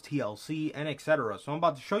Rules, TLC, and etc. So I'm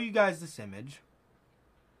about to show you guys this image.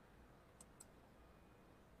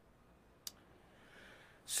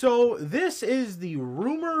 So this is the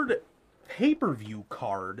rumored pay-per-view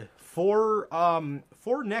card for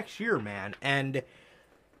next year, man. And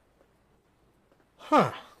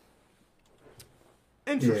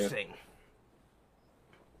interesting. Yeah.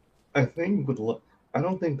 I think I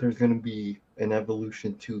don't think there's going to be an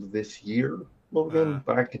evolution to this year, Logan,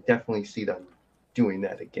 but I could definitely see them doing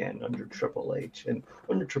that again under Triple H. And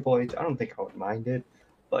under Triple H, I don't think I would mind it,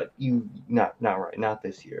 but not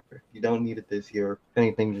this year. You don't need it this year. If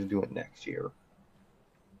anything, just do it next year.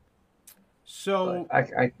 So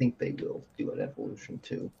I think they will do an evolution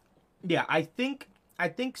too. Yeah, I think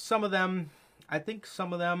some of them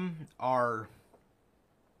are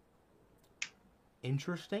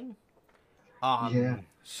interesting. Yeah.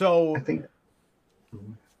 So I think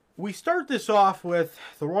we start this off with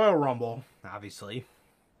the Royal Rumble, obviously.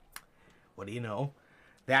 What do you know?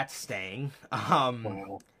 That's staying.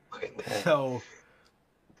 wow. So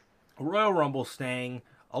Royal Rumble staying.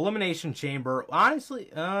 Elimination Chamber. Honestly,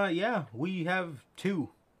 yeah, we have 2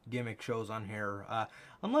 gimmick shows on here.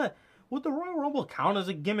 Unless would the Royal Rumble count as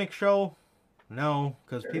a gimmick show? No,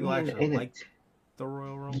 because people actually like the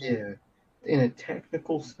Royal Rumble. Yeah, in a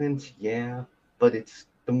technical sense, yeah, but it's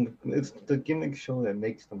the gimmick show that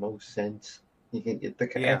makes the most sense. That's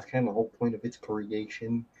kind of the whole point of its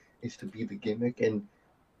creation is to be the gimmick. And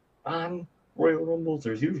on Royal Rumbles,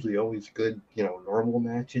 there's usually always good, normal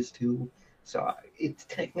matches too. So it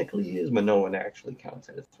technically is, but no one actually counts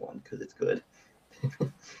it as one because it's good.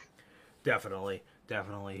 Definitely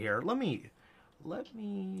here. Let me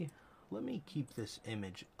keep this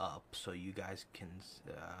image up so you guys can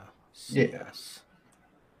see us.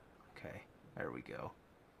 Okay, there we go.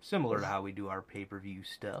 Similar to how we do our pay-per-view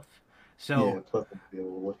stuff. So yeah, plus I'll be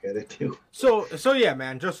able to look at it too. So yeah,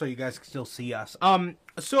 man, just so you guys can still see us.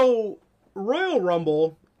 So Royal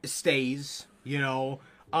Rumble stays,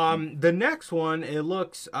 the next one, it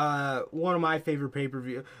looks one of my favorite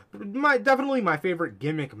pay-per-view, definitely my favorite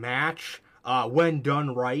gimmick match when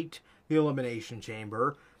done right, the Elimination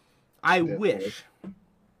Chamber. I wish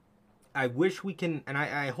we can, and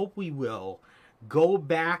I hope we will, go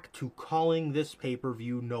back to calling this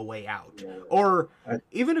pay-per-view No Way Out. Or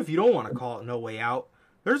even if you don't want to call it No Way Out,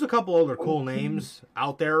 there's a couple other cool names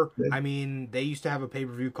out there. I mean, they used to have a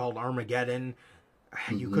pay-per-view called Armageddon.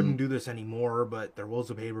 You couldn't do this anymore, but there was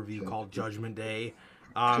a pay-per-view called Judgment Day.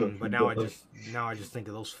 But now I just think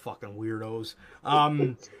of those fucking weirdos.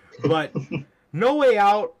 But No Way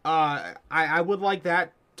Out, I would like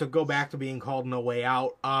that to go back to being called No Way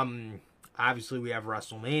Out. Obviously we have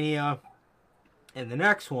WrestleMania, and the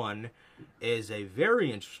next one is a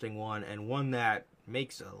very interesting one, and one that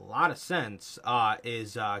makes a lot of sense,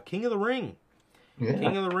 is King of the Ring. Yeah.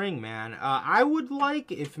 King of the Ring, man. I would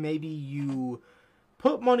like if maybe you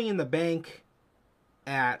put Money in the Bank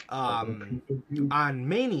at on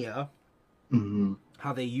Mania,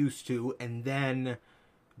 how they used to, and then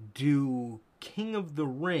do King of the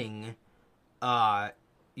Ring, kind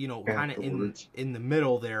of in the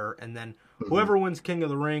middle there, and then whoever wins King of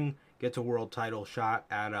the Ring gets a world title shot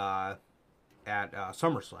at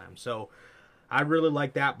SummerSlam. So I really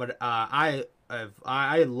like that, but I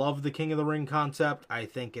love the King of the Ring concept. I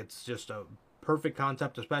think it's just a perfect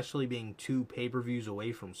concept, especially being 2 pay-per-views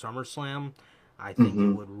away from SummerSlam. I think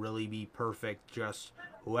it would really be perfect. Just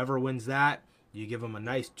whoever wins that, you give them a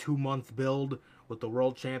nice 2-month build with the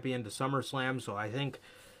world champion to SummerSlam. So I think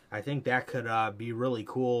that could be really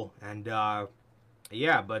cool. And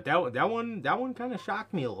yeah, but that one kind of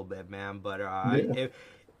shocked me a little bit, man. But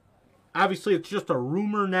Obviously, it's just a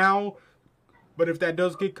rumor now, but if that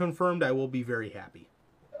does get confirmed, I will be very happy.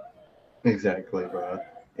 Exactly, bro.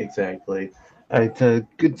 Exactly. It's a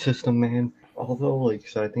good system, man. Although, like,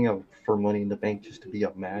 so I think I would prefer Money in the Bank just to be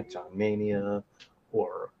a match on Mania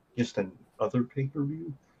or just an other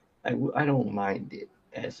pay-per-view. I don't mind it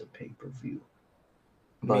as a pay-per-view. Me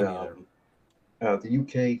But neither. the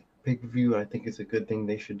UK pay-per-view, I think is a good thing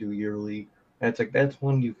they should do yearly. That's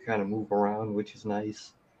one you kind of move around, which is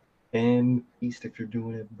nice. And at least if you're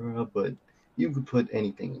doing it, bro, but you could put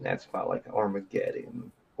anything in that spot, like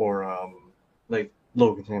Armageddon or like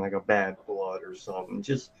Logan saying like a Bad Blood or something.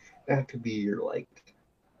 Just that could be your like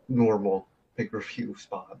normal pay-per-view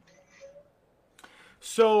spot.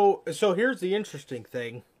 So here's the interesting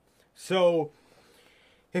thing. So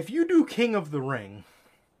if you do King of the Ring,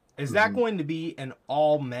 is that going to be an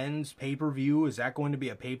all men's pay per view? Is that going to be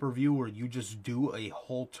a pay per view where you just do a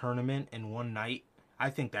whole tournament in one night? I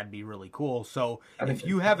think that'd be really cool. So if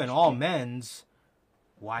you have an all men's,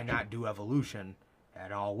 why not do Evolution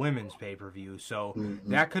at all women's pay per view? So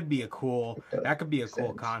that could be a cool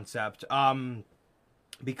concept.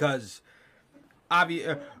 Because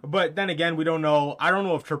but then again, we don't know. I don't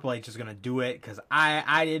know if Triple H is going to do it because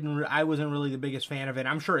I wasn't really the biggest fan of it.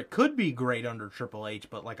 I'm sure it could be great under Triple H,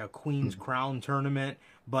 but like a Queen's Crown tournament.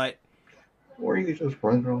 But Or you could just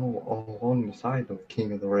run it all along the side of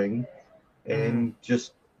King of the Ring, and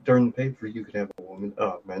just during the pay-per-view you could have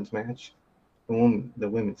a men's match, the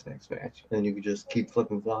women's next match, and you could just keep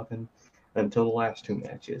flipping flopping until the last two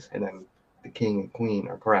matches, and then the king and queen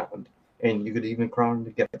are crowned. And you could even crown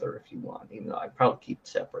them together if you want. Even though I'd probably keep it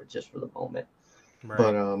separate just for the moment. right.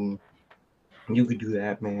 But you could do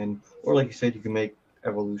that, man. Or like you said, you can make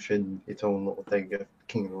Evolution its own little thing if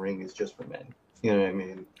King of the Ring is just for men. You know what I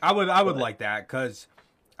mean? I would like that because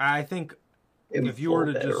I think if you were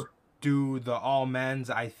to just do the all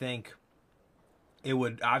men's, I think it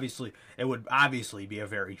would obviously be a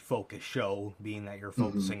very focused show, being that you're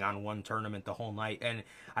focusing on one tournament the whole night, and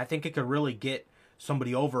I think it could really get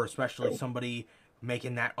somebody over, especially somebody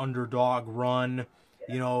making that underdog run,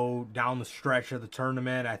 you know, down the stretch of the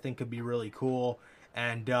tournament. I think could be really cool.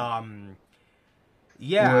 And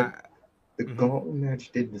yeah, what the Gauntlet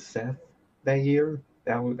match did to Seth that year,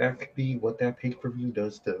 that could be what that pay-per-view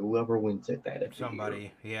does to whoever wins it that every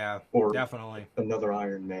somebody, year. yeah, Or definitely another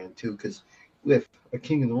Iron Man too, because with a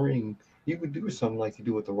King of the Ring, you could do something like you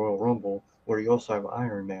do with the Royal Rumble, where you also have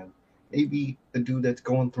Iron Man. Maybe the dude that's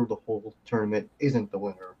going through the whole tournament isn't the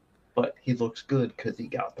winner, but he looks good because he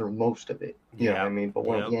got through most of it. You know what I mean? But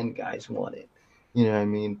one of the end guys won it. You know what I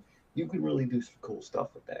mean? You could really do some cool stuff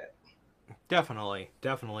with that. Definitely,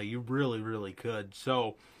 you really could.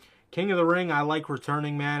 So, King of the Ring, I like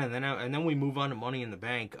returning, man, and then we move on to Money in the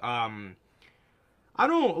Bank. I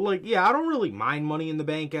don't really mind Money in the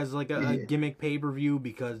Bank as like a gimmick pay per view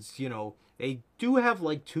because you know they do have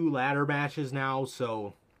like 2 ladder matches now,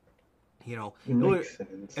 so you know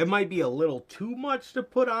it might be a little too much to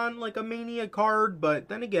put on like a Mania card, but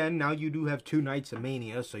then again, now you do have 2 nights of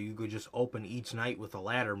Mania, so you could just open each night with a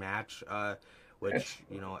ladder match, which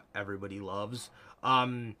you know everybody loves.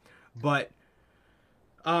 But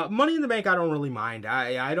Money in the Bank, I don't really mind.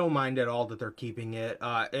 I don't mind at all that they're keeping it.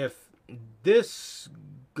 If this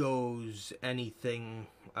goes anything,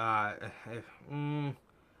 I don't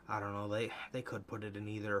know. They could put it in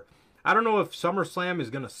either. I don't know if SummerSlam is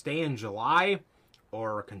going to stay in July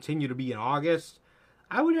or continue to be in August.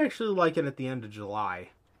 I would actually like it at the end of July.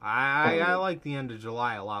 I like the end of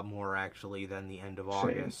July a lot more actually than the end of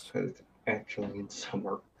August. Actually, in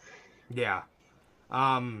summer. Yeah.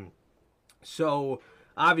 So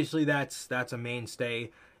obviously that's a mainstay.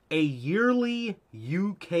 A yearly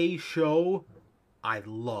UK show, I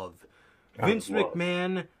love. Vince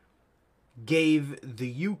McMahon gave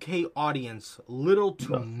the UK audience little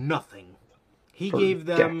to nothing. He gave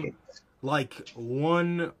them like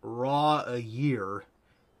 1 Raw a year,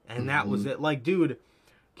 and that was it. Like, dude,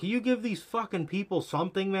 can you give these fucking people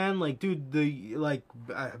something, man? Like, dude,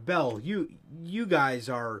 Bell, you guys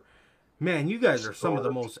are, man, you guys are some of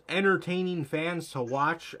the most entertaining fans to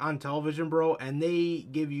watch on television, bro, and they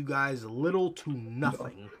give you guys little to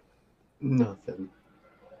nothing. Nothing.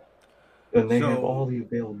 And they have all the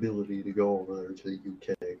availability to go over there to the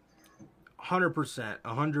UK.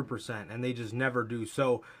 100%, and they just never do.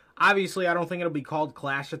 So, obviously, I don't think it'll be called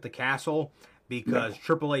Clash at the Castle, because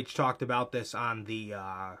Triple H talked about this on the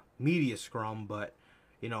media scrum, but,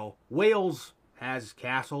 you know, Wales has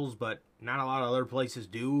castles, but not a lot of other places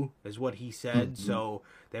do, is what he said. So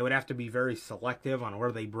they would have to be very selective on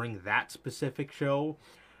where they bring that specific show.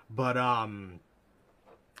 But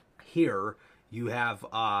here you have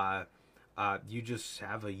you just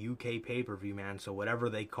have a UK pay-per-view, man. So whatever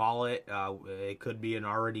they call it, it could be an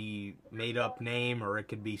already made-up name, or it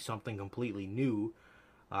could be something completely new.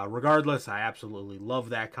 Regardless, I absolutely love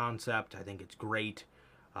that concept. I think it's great.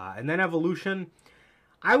 And then Evolution,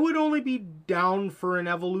 I would only be down for an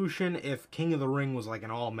Evolution if King of the Ring was like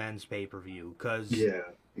an all-men's pay-per-view, because Yeah,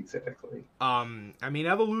 exactly. I mean,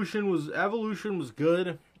 Evolution was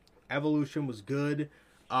good. Evolution was good.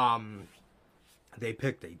 They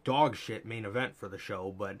picked a dog shit main event for the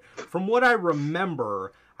show, but from what I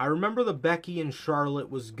remember the Becky and Charlotte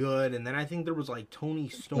was good, and then I think there was like Toni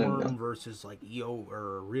Storm versus like Io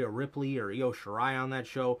or Rhea Ripley or Io Shirai on that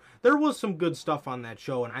show. There was some good stuff on that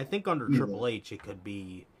show, and I think under Triple H it could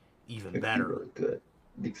be even better. Really good.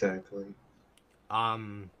 Exactly.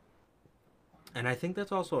 And I think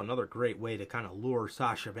that's also another great way to kind of lure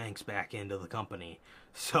Sasha Banks back into the company.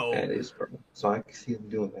 So that is perfect. So I can see them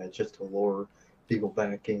doing that just to lure people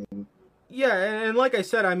back in. Yeah, and like I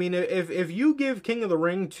said, I mean, if you give King of the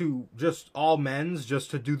Ring to just all men's just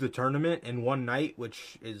to do the tournament in one night,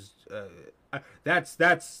 which is I'm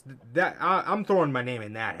throwing my name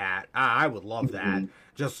in that hat. I would love that.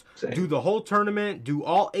 Just do the whole tournament, do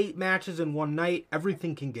all 8 matches in one night.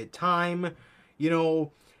 Everything can get time. You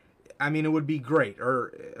know, I mean, it would be great.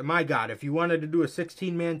 Or, my God, if you wanted to do a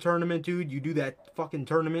 16-man tournament, dude, you do that fucking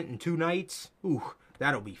tournament in 2 nights. Ooh,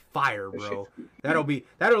 that'll be fire, bro.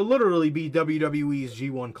 That'll literally be WWE's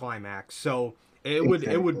G1 Climax. So it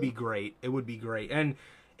would be great. It would be great. And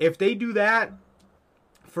if they do that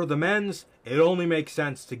for the men's, it only makes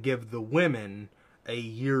sense to give the women a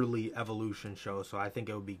yearly Evolution show. So I think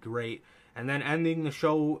it would be great. And then ending the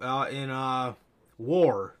show in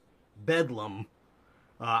War, Bedlam.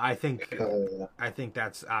 I think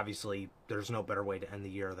that's obviously, there's no better way to end the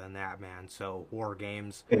year than that, man. So War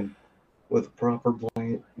Games. And with proper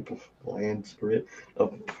brand split, a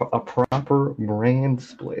proper brand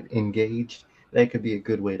split engaged, that could be a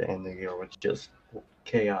good way to end the year with just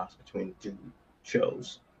chaos between the 2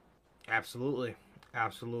 shows. Absolutely.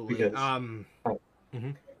 Because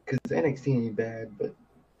NXT ain't bad, but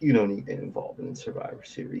you don't need to get involved in the Survivor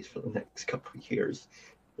Series for the next couple of years.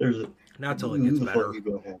 Not till it gets better.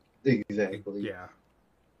 Exactly. Yeah.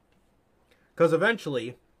 Because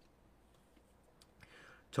eventually,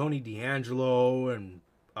 Tony D'Angelo and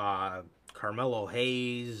Carmelo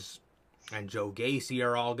Hayes and Joe Gacy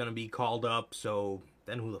are all going to be called up. So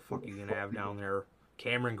then who the fuck are you going to have down there?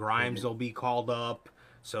 Cameron Grimes will be called up.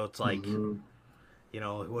 So it's like, you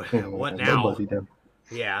know, what now?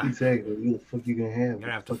 Yeah. Exactly. Who the fuck you going to have? You're going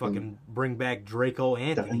to have to fucking bring back Draco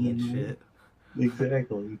Anthony and shit.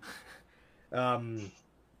 Exactly.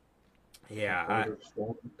 Yeah.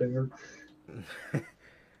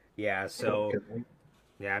 Yeah, so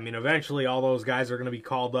yeah, I mean, eventually all those guys are going to be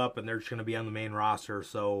called up and they're just going to be on the main roster,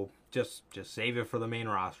 so just save it for the main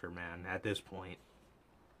roster, man, at this point.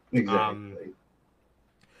 Exactly.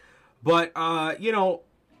 But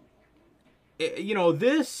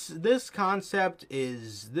this concept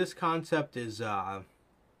is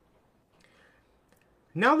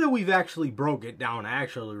now that we've actually broke it down, I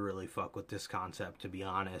actually really fuck with this concept, to be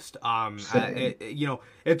honest.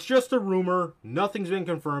 It's just a rumor. Nothing's been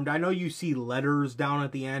confirmed. I know you see letters down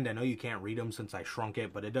at the end. I know you can't read them since I shrunk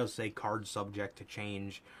it, but it does say card subject to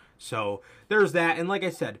change. So there's that. And like I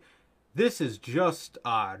said, this is just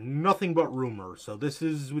nothing but rumor. So this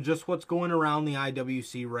is just what's going around the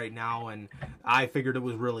IWC right now, and I figured it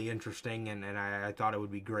was really interesting, and I thought it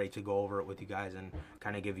would be great to go over it with you guys and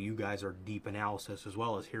kind of give you guys our deep analysis as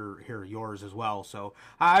well as hear yours as well. So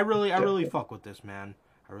I really fuck with this, man.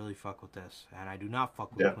 I really fuck with this, and I do not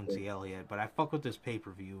fuck with Quincy Elliott, but I fuck with this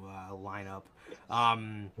pay-per-view lineup.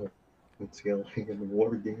 Quincy Elliott in the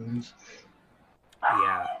War Games.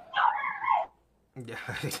 Yeah.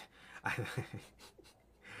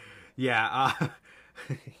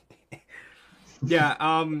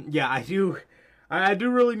 I do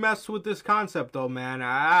really mess with this concept though, man.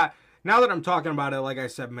 Now that I'm talking about it, like I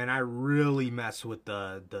said, man, I really mess with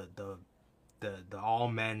the all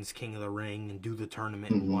men's King of the Ring and do the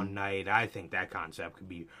tournament in one night. I think that concept could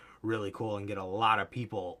be really cool and get a lot of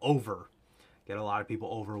people over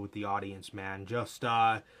with the audience, man.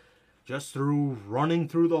 Just through running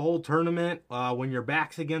through the whole tournament, when your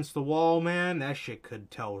back's against the wall, man, that shit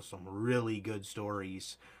could tell some really good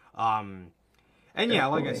stories. And yeah,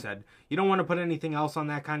 like I said, you don't want to put anything else on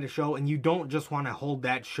that kind of show, and you don't just want to hold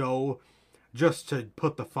that show just to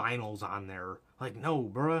put the finals on there. Like, no,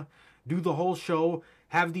 bruh. Do the whole show.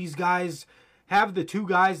 Have the 2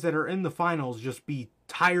 guys that are in the finals just be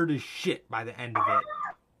tired as shit by the end of it.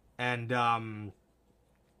 And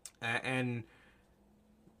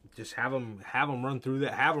just have them run through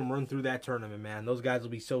that tournament, man. Those guys will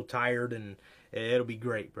be so tired, and it'll be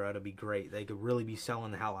great, bro. It'll be great. They could really be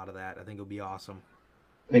selling the hell out of that. I think it'll be awesome.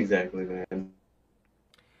 Exactly, man.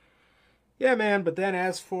 Yeah, man. But then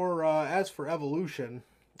as for Evolution,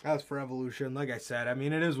 like I said, I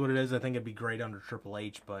mean, it is what it is. I think it'd be great under Triple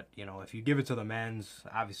H, but you know, if you give it to the men's,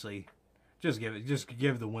 obviously, just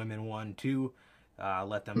give the women one too.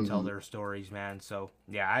 Let them tell their stories, man. So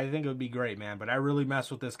yeah, I think it would be great, man. But I really mess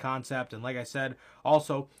with this concept, and like I said,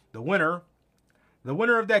 also the winner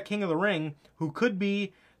of that King of the Ring, who could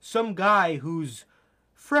be some guy who's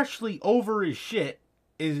freshly over his shit,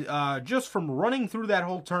 is just from running through that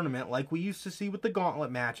whole tournament, like we used to see with the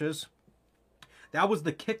gauntlet matches. That was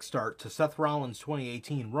the kickstart to Seth Rollins'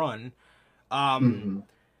 2018 run.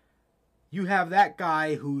 You have that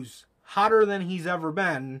guy who's hotter than he's ever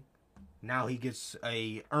been. Now he gets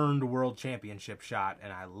a earned world championship shot,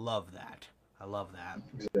 and I love that.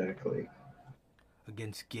 Exactly.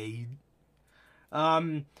 Against Gade.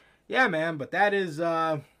 Yeah, man, but that is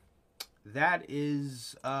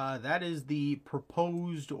the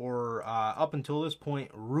proposed, or up until this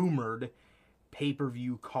point rumored,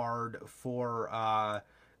 pay-per-view card for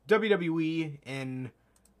WWE in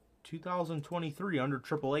 2023 under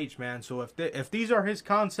Triple H, man. So if these are his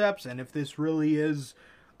concepts, and if this really is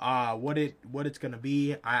what it's gonna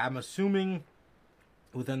be, I'm assuming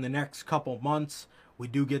within the next couple months we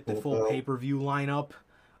do get the full pay-per-view lineup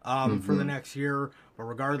for the next year. But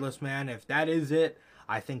regardless, man, if that is it,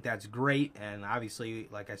 I think that's great. And obviously,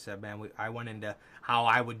 like I said, man, I went into how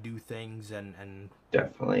I would do things and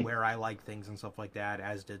definitely where I like things and stuff like that,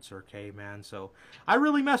 as did Sir K, man. So I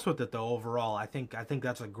really mess with it though. Overall, I think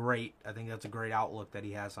that's a great outlook that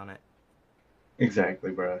he has on it. Exactly,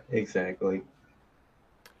 bro. Exactly.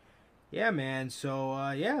 Yeah, man.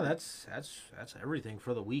 So yeah, that's everything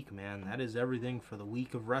for the week, man. That is everything for the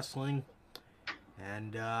week of wrestling.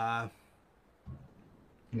 And yeah,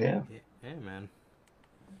 man.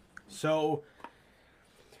 So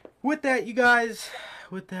with that, you guys,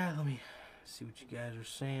 let me see what you guys are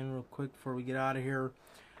saying real quick before we get out of here.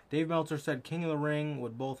 Dave Meltzer said King of the Ring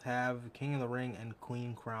would both have King of the Ring and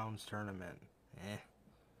Queen Crowns tournament.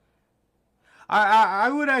 I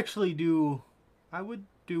would actually do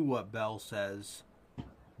what Bell says.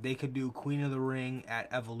 They could do Queen of the Ring at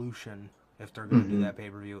Evolution if they're going to do that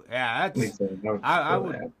pay-per-view. Yeah, that's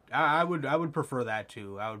I would prefer that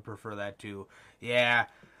too. Yeah.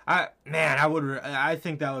 I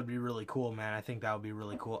think that would be really cool, man. I think that would be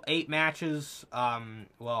really cool. 8 matches,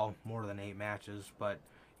 well, more than 8 matches, but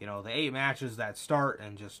you know, the 8 matches that start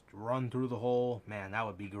and just run through the whole, man, that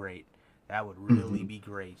would be great. That would really be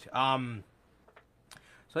great.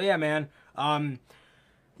 So yeah, man.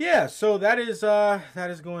 Yeah, so that is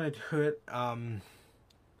going to do it.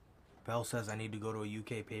 Bell says I need to go to a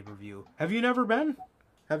UK pay-per-view. Have you never been?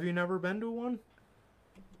 Have you never been to one?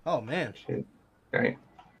 Oh man. Shit. Right.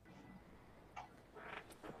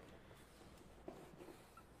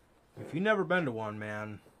 If you've never been to one,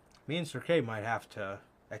 man, me and Sir K might have to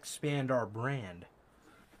expand our brand.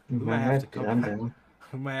 We might have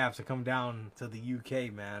to come down to the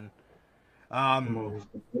UK, man. Damn,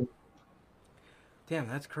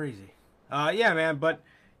 that's crazy. Yeah, man, but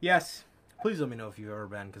yes, please let me know if you've ever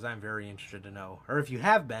been, because I'm very interested to know. Or if you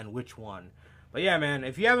have been, which one. But yeah, man,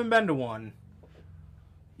 if you haven't been to one,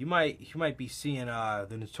 you might be seeing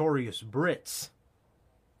the Notorious Brits,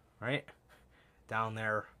 right? Down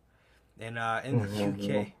there in the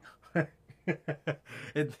UK.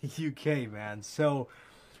 In the UK, man. So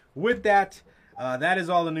with that, that is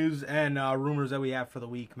all the news and rumors that we have for the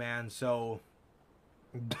week, man. So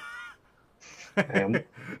That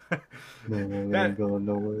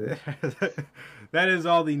is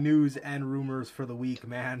all the news and rumors for the week,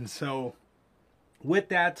 man. So with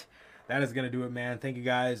that, that is going to do it, man. Thank you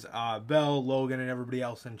guys, Bell, Logan, and everybody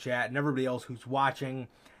else in chat, and everybody else who's watching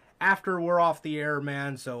after we're off the air,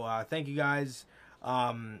 man. So thank you guys.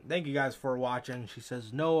 Thank you guys for watching. She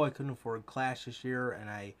says, no, I couldn't afford Clash this year, and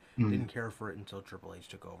I didn't care for it until Triple H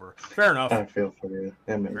took over. Fair enough. I feel for you.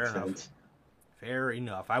 That makes sense. Fair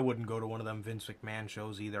enough. I wouldn't go to one of them Vince McMahon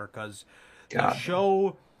shows either, because the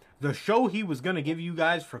show he was going to give you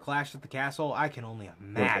guys for Clash at the Castle, I can only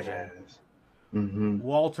imagine.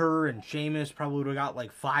 Walter and Sheamus probably would have got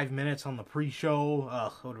like 5 minutes on the pre-show.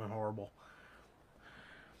 Ugh, it would have been horrible.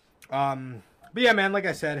 But yeah, man, like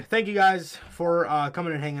I said, thank you guys for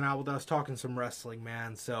coming and hanging out with us, talking some wrestling,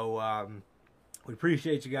 man. So we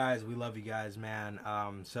appreciate you guys. We love you guys, man.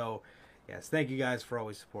 So yes, thank you guys for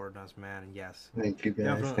always supporting us, man. And yes, thank you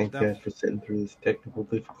guys. Thank you guys for sitting through this technical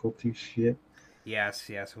difficulty shit. Yes,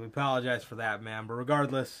 we apologize for that, man. But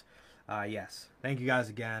regardless, yes, thank you guys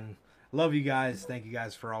again. Love you guys. Thank you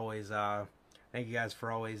guys for always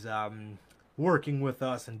working with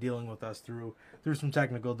us and dealing with us through some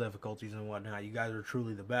technical difficulties and whatnot. You guys are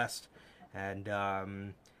truly the best.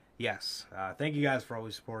 And yes, thank you guys for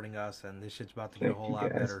always supporting us. And this shit's about to get a whole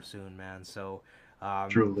lot better soon, man. So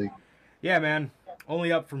Truly. yeah, man,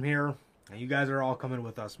 only up from here. And you guys are all coming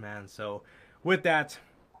with us, man. So with that,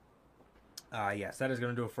 yes, that is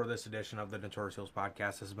going to do it for this edition of the Notorious Heels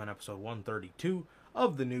podcast. This has been episode 132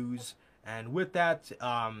 of the news. And with that,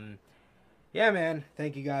 yeah, man,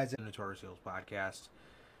 thank you guys. Notorious Heels podcast.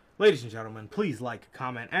 Ladies and gentlemen, please like,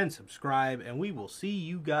 comment, and subscribe. And we will see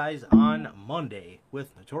you guys on Monday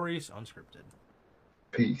with Notorious Unscripted.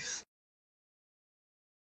 Peace.